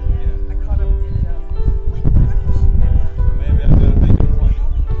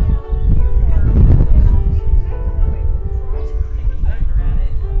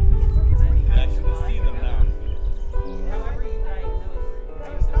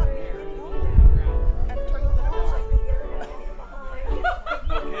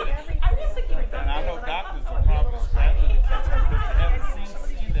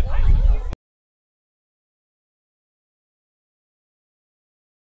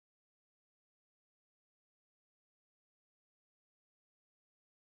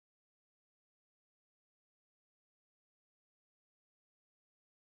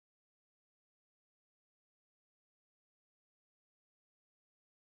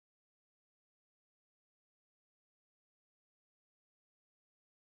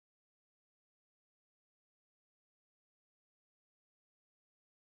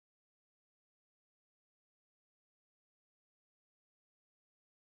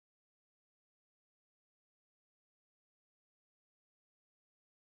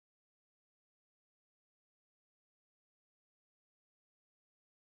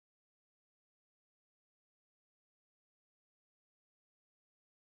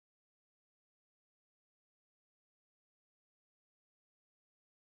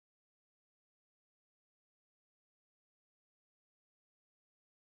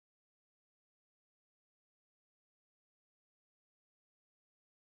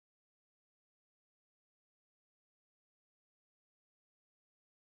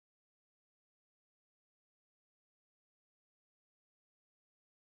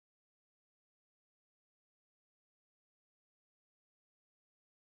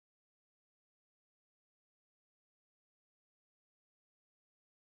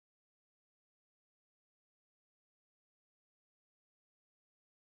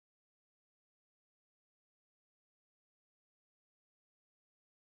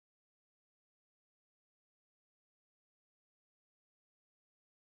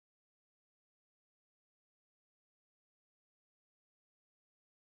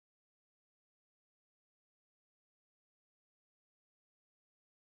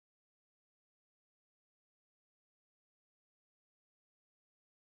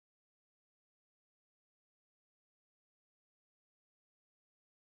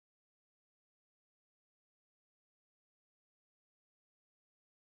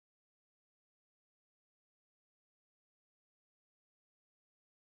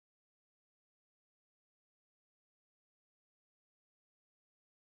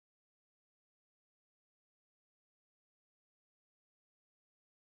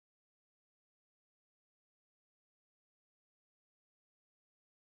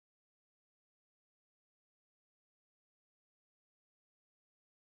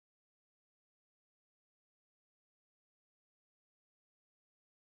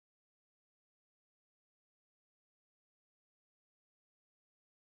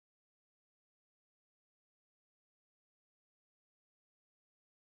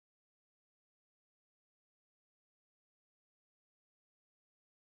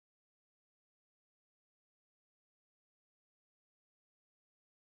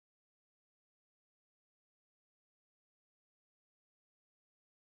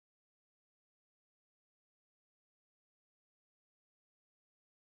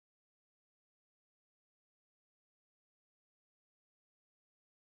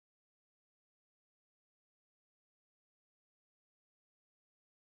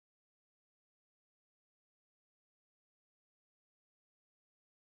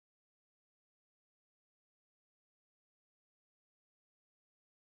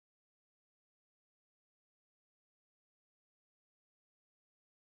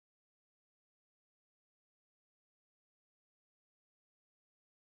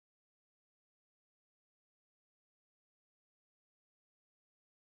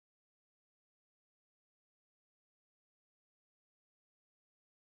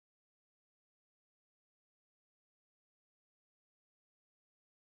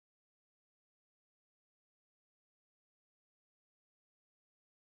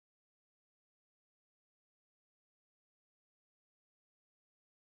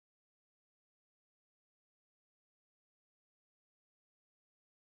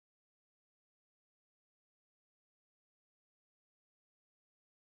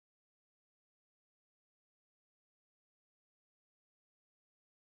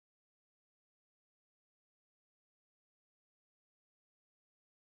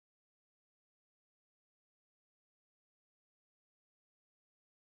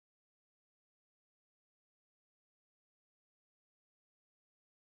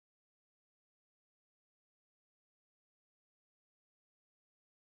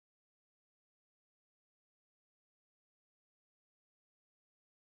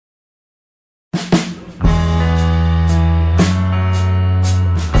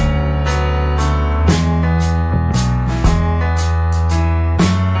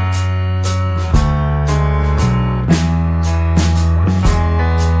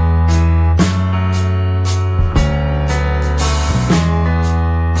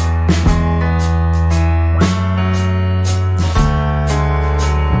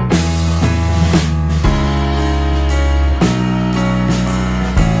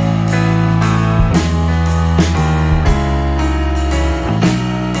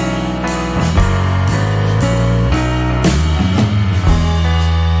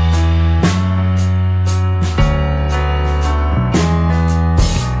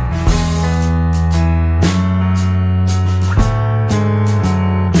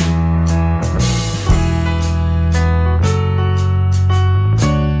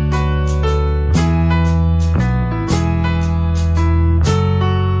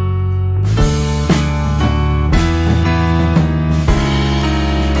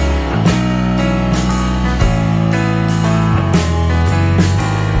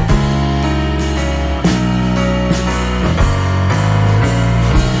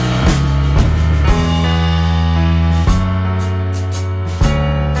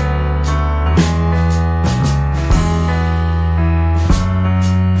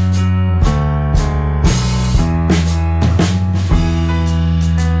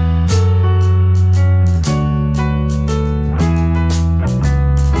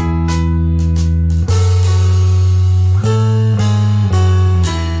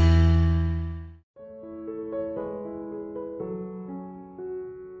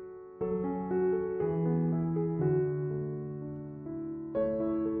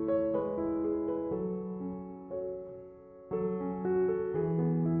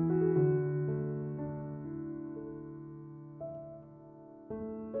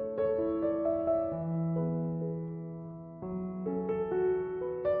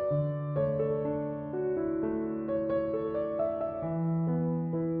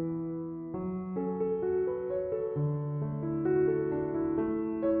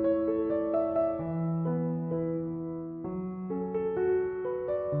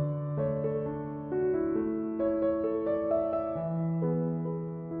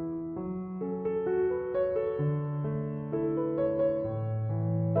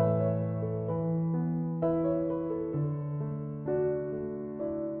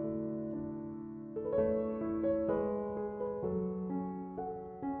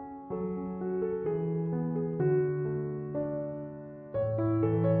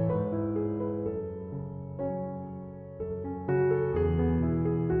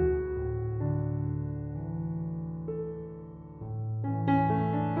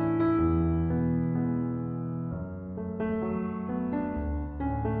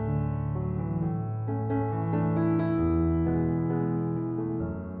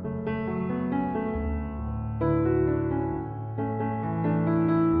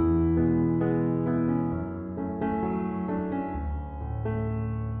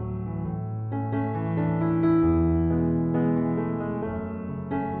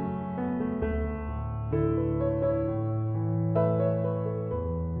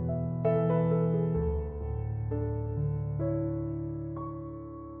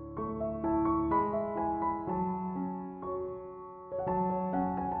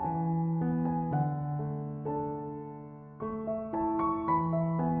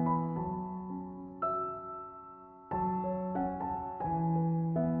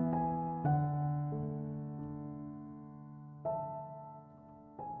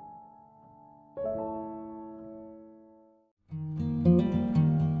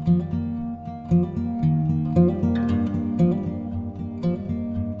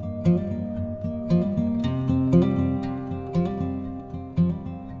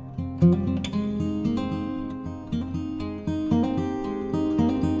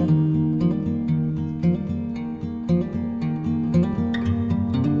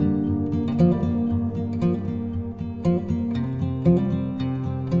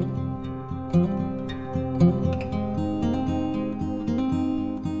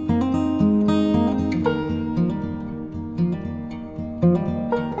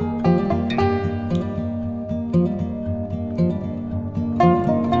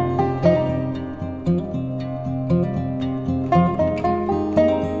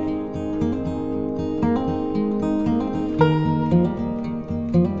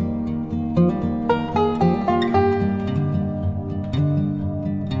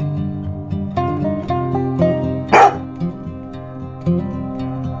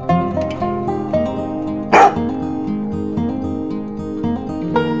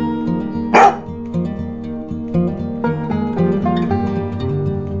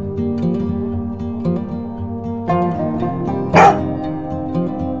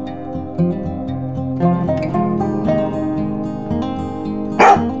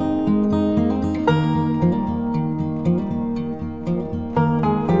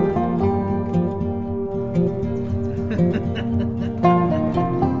 Amen.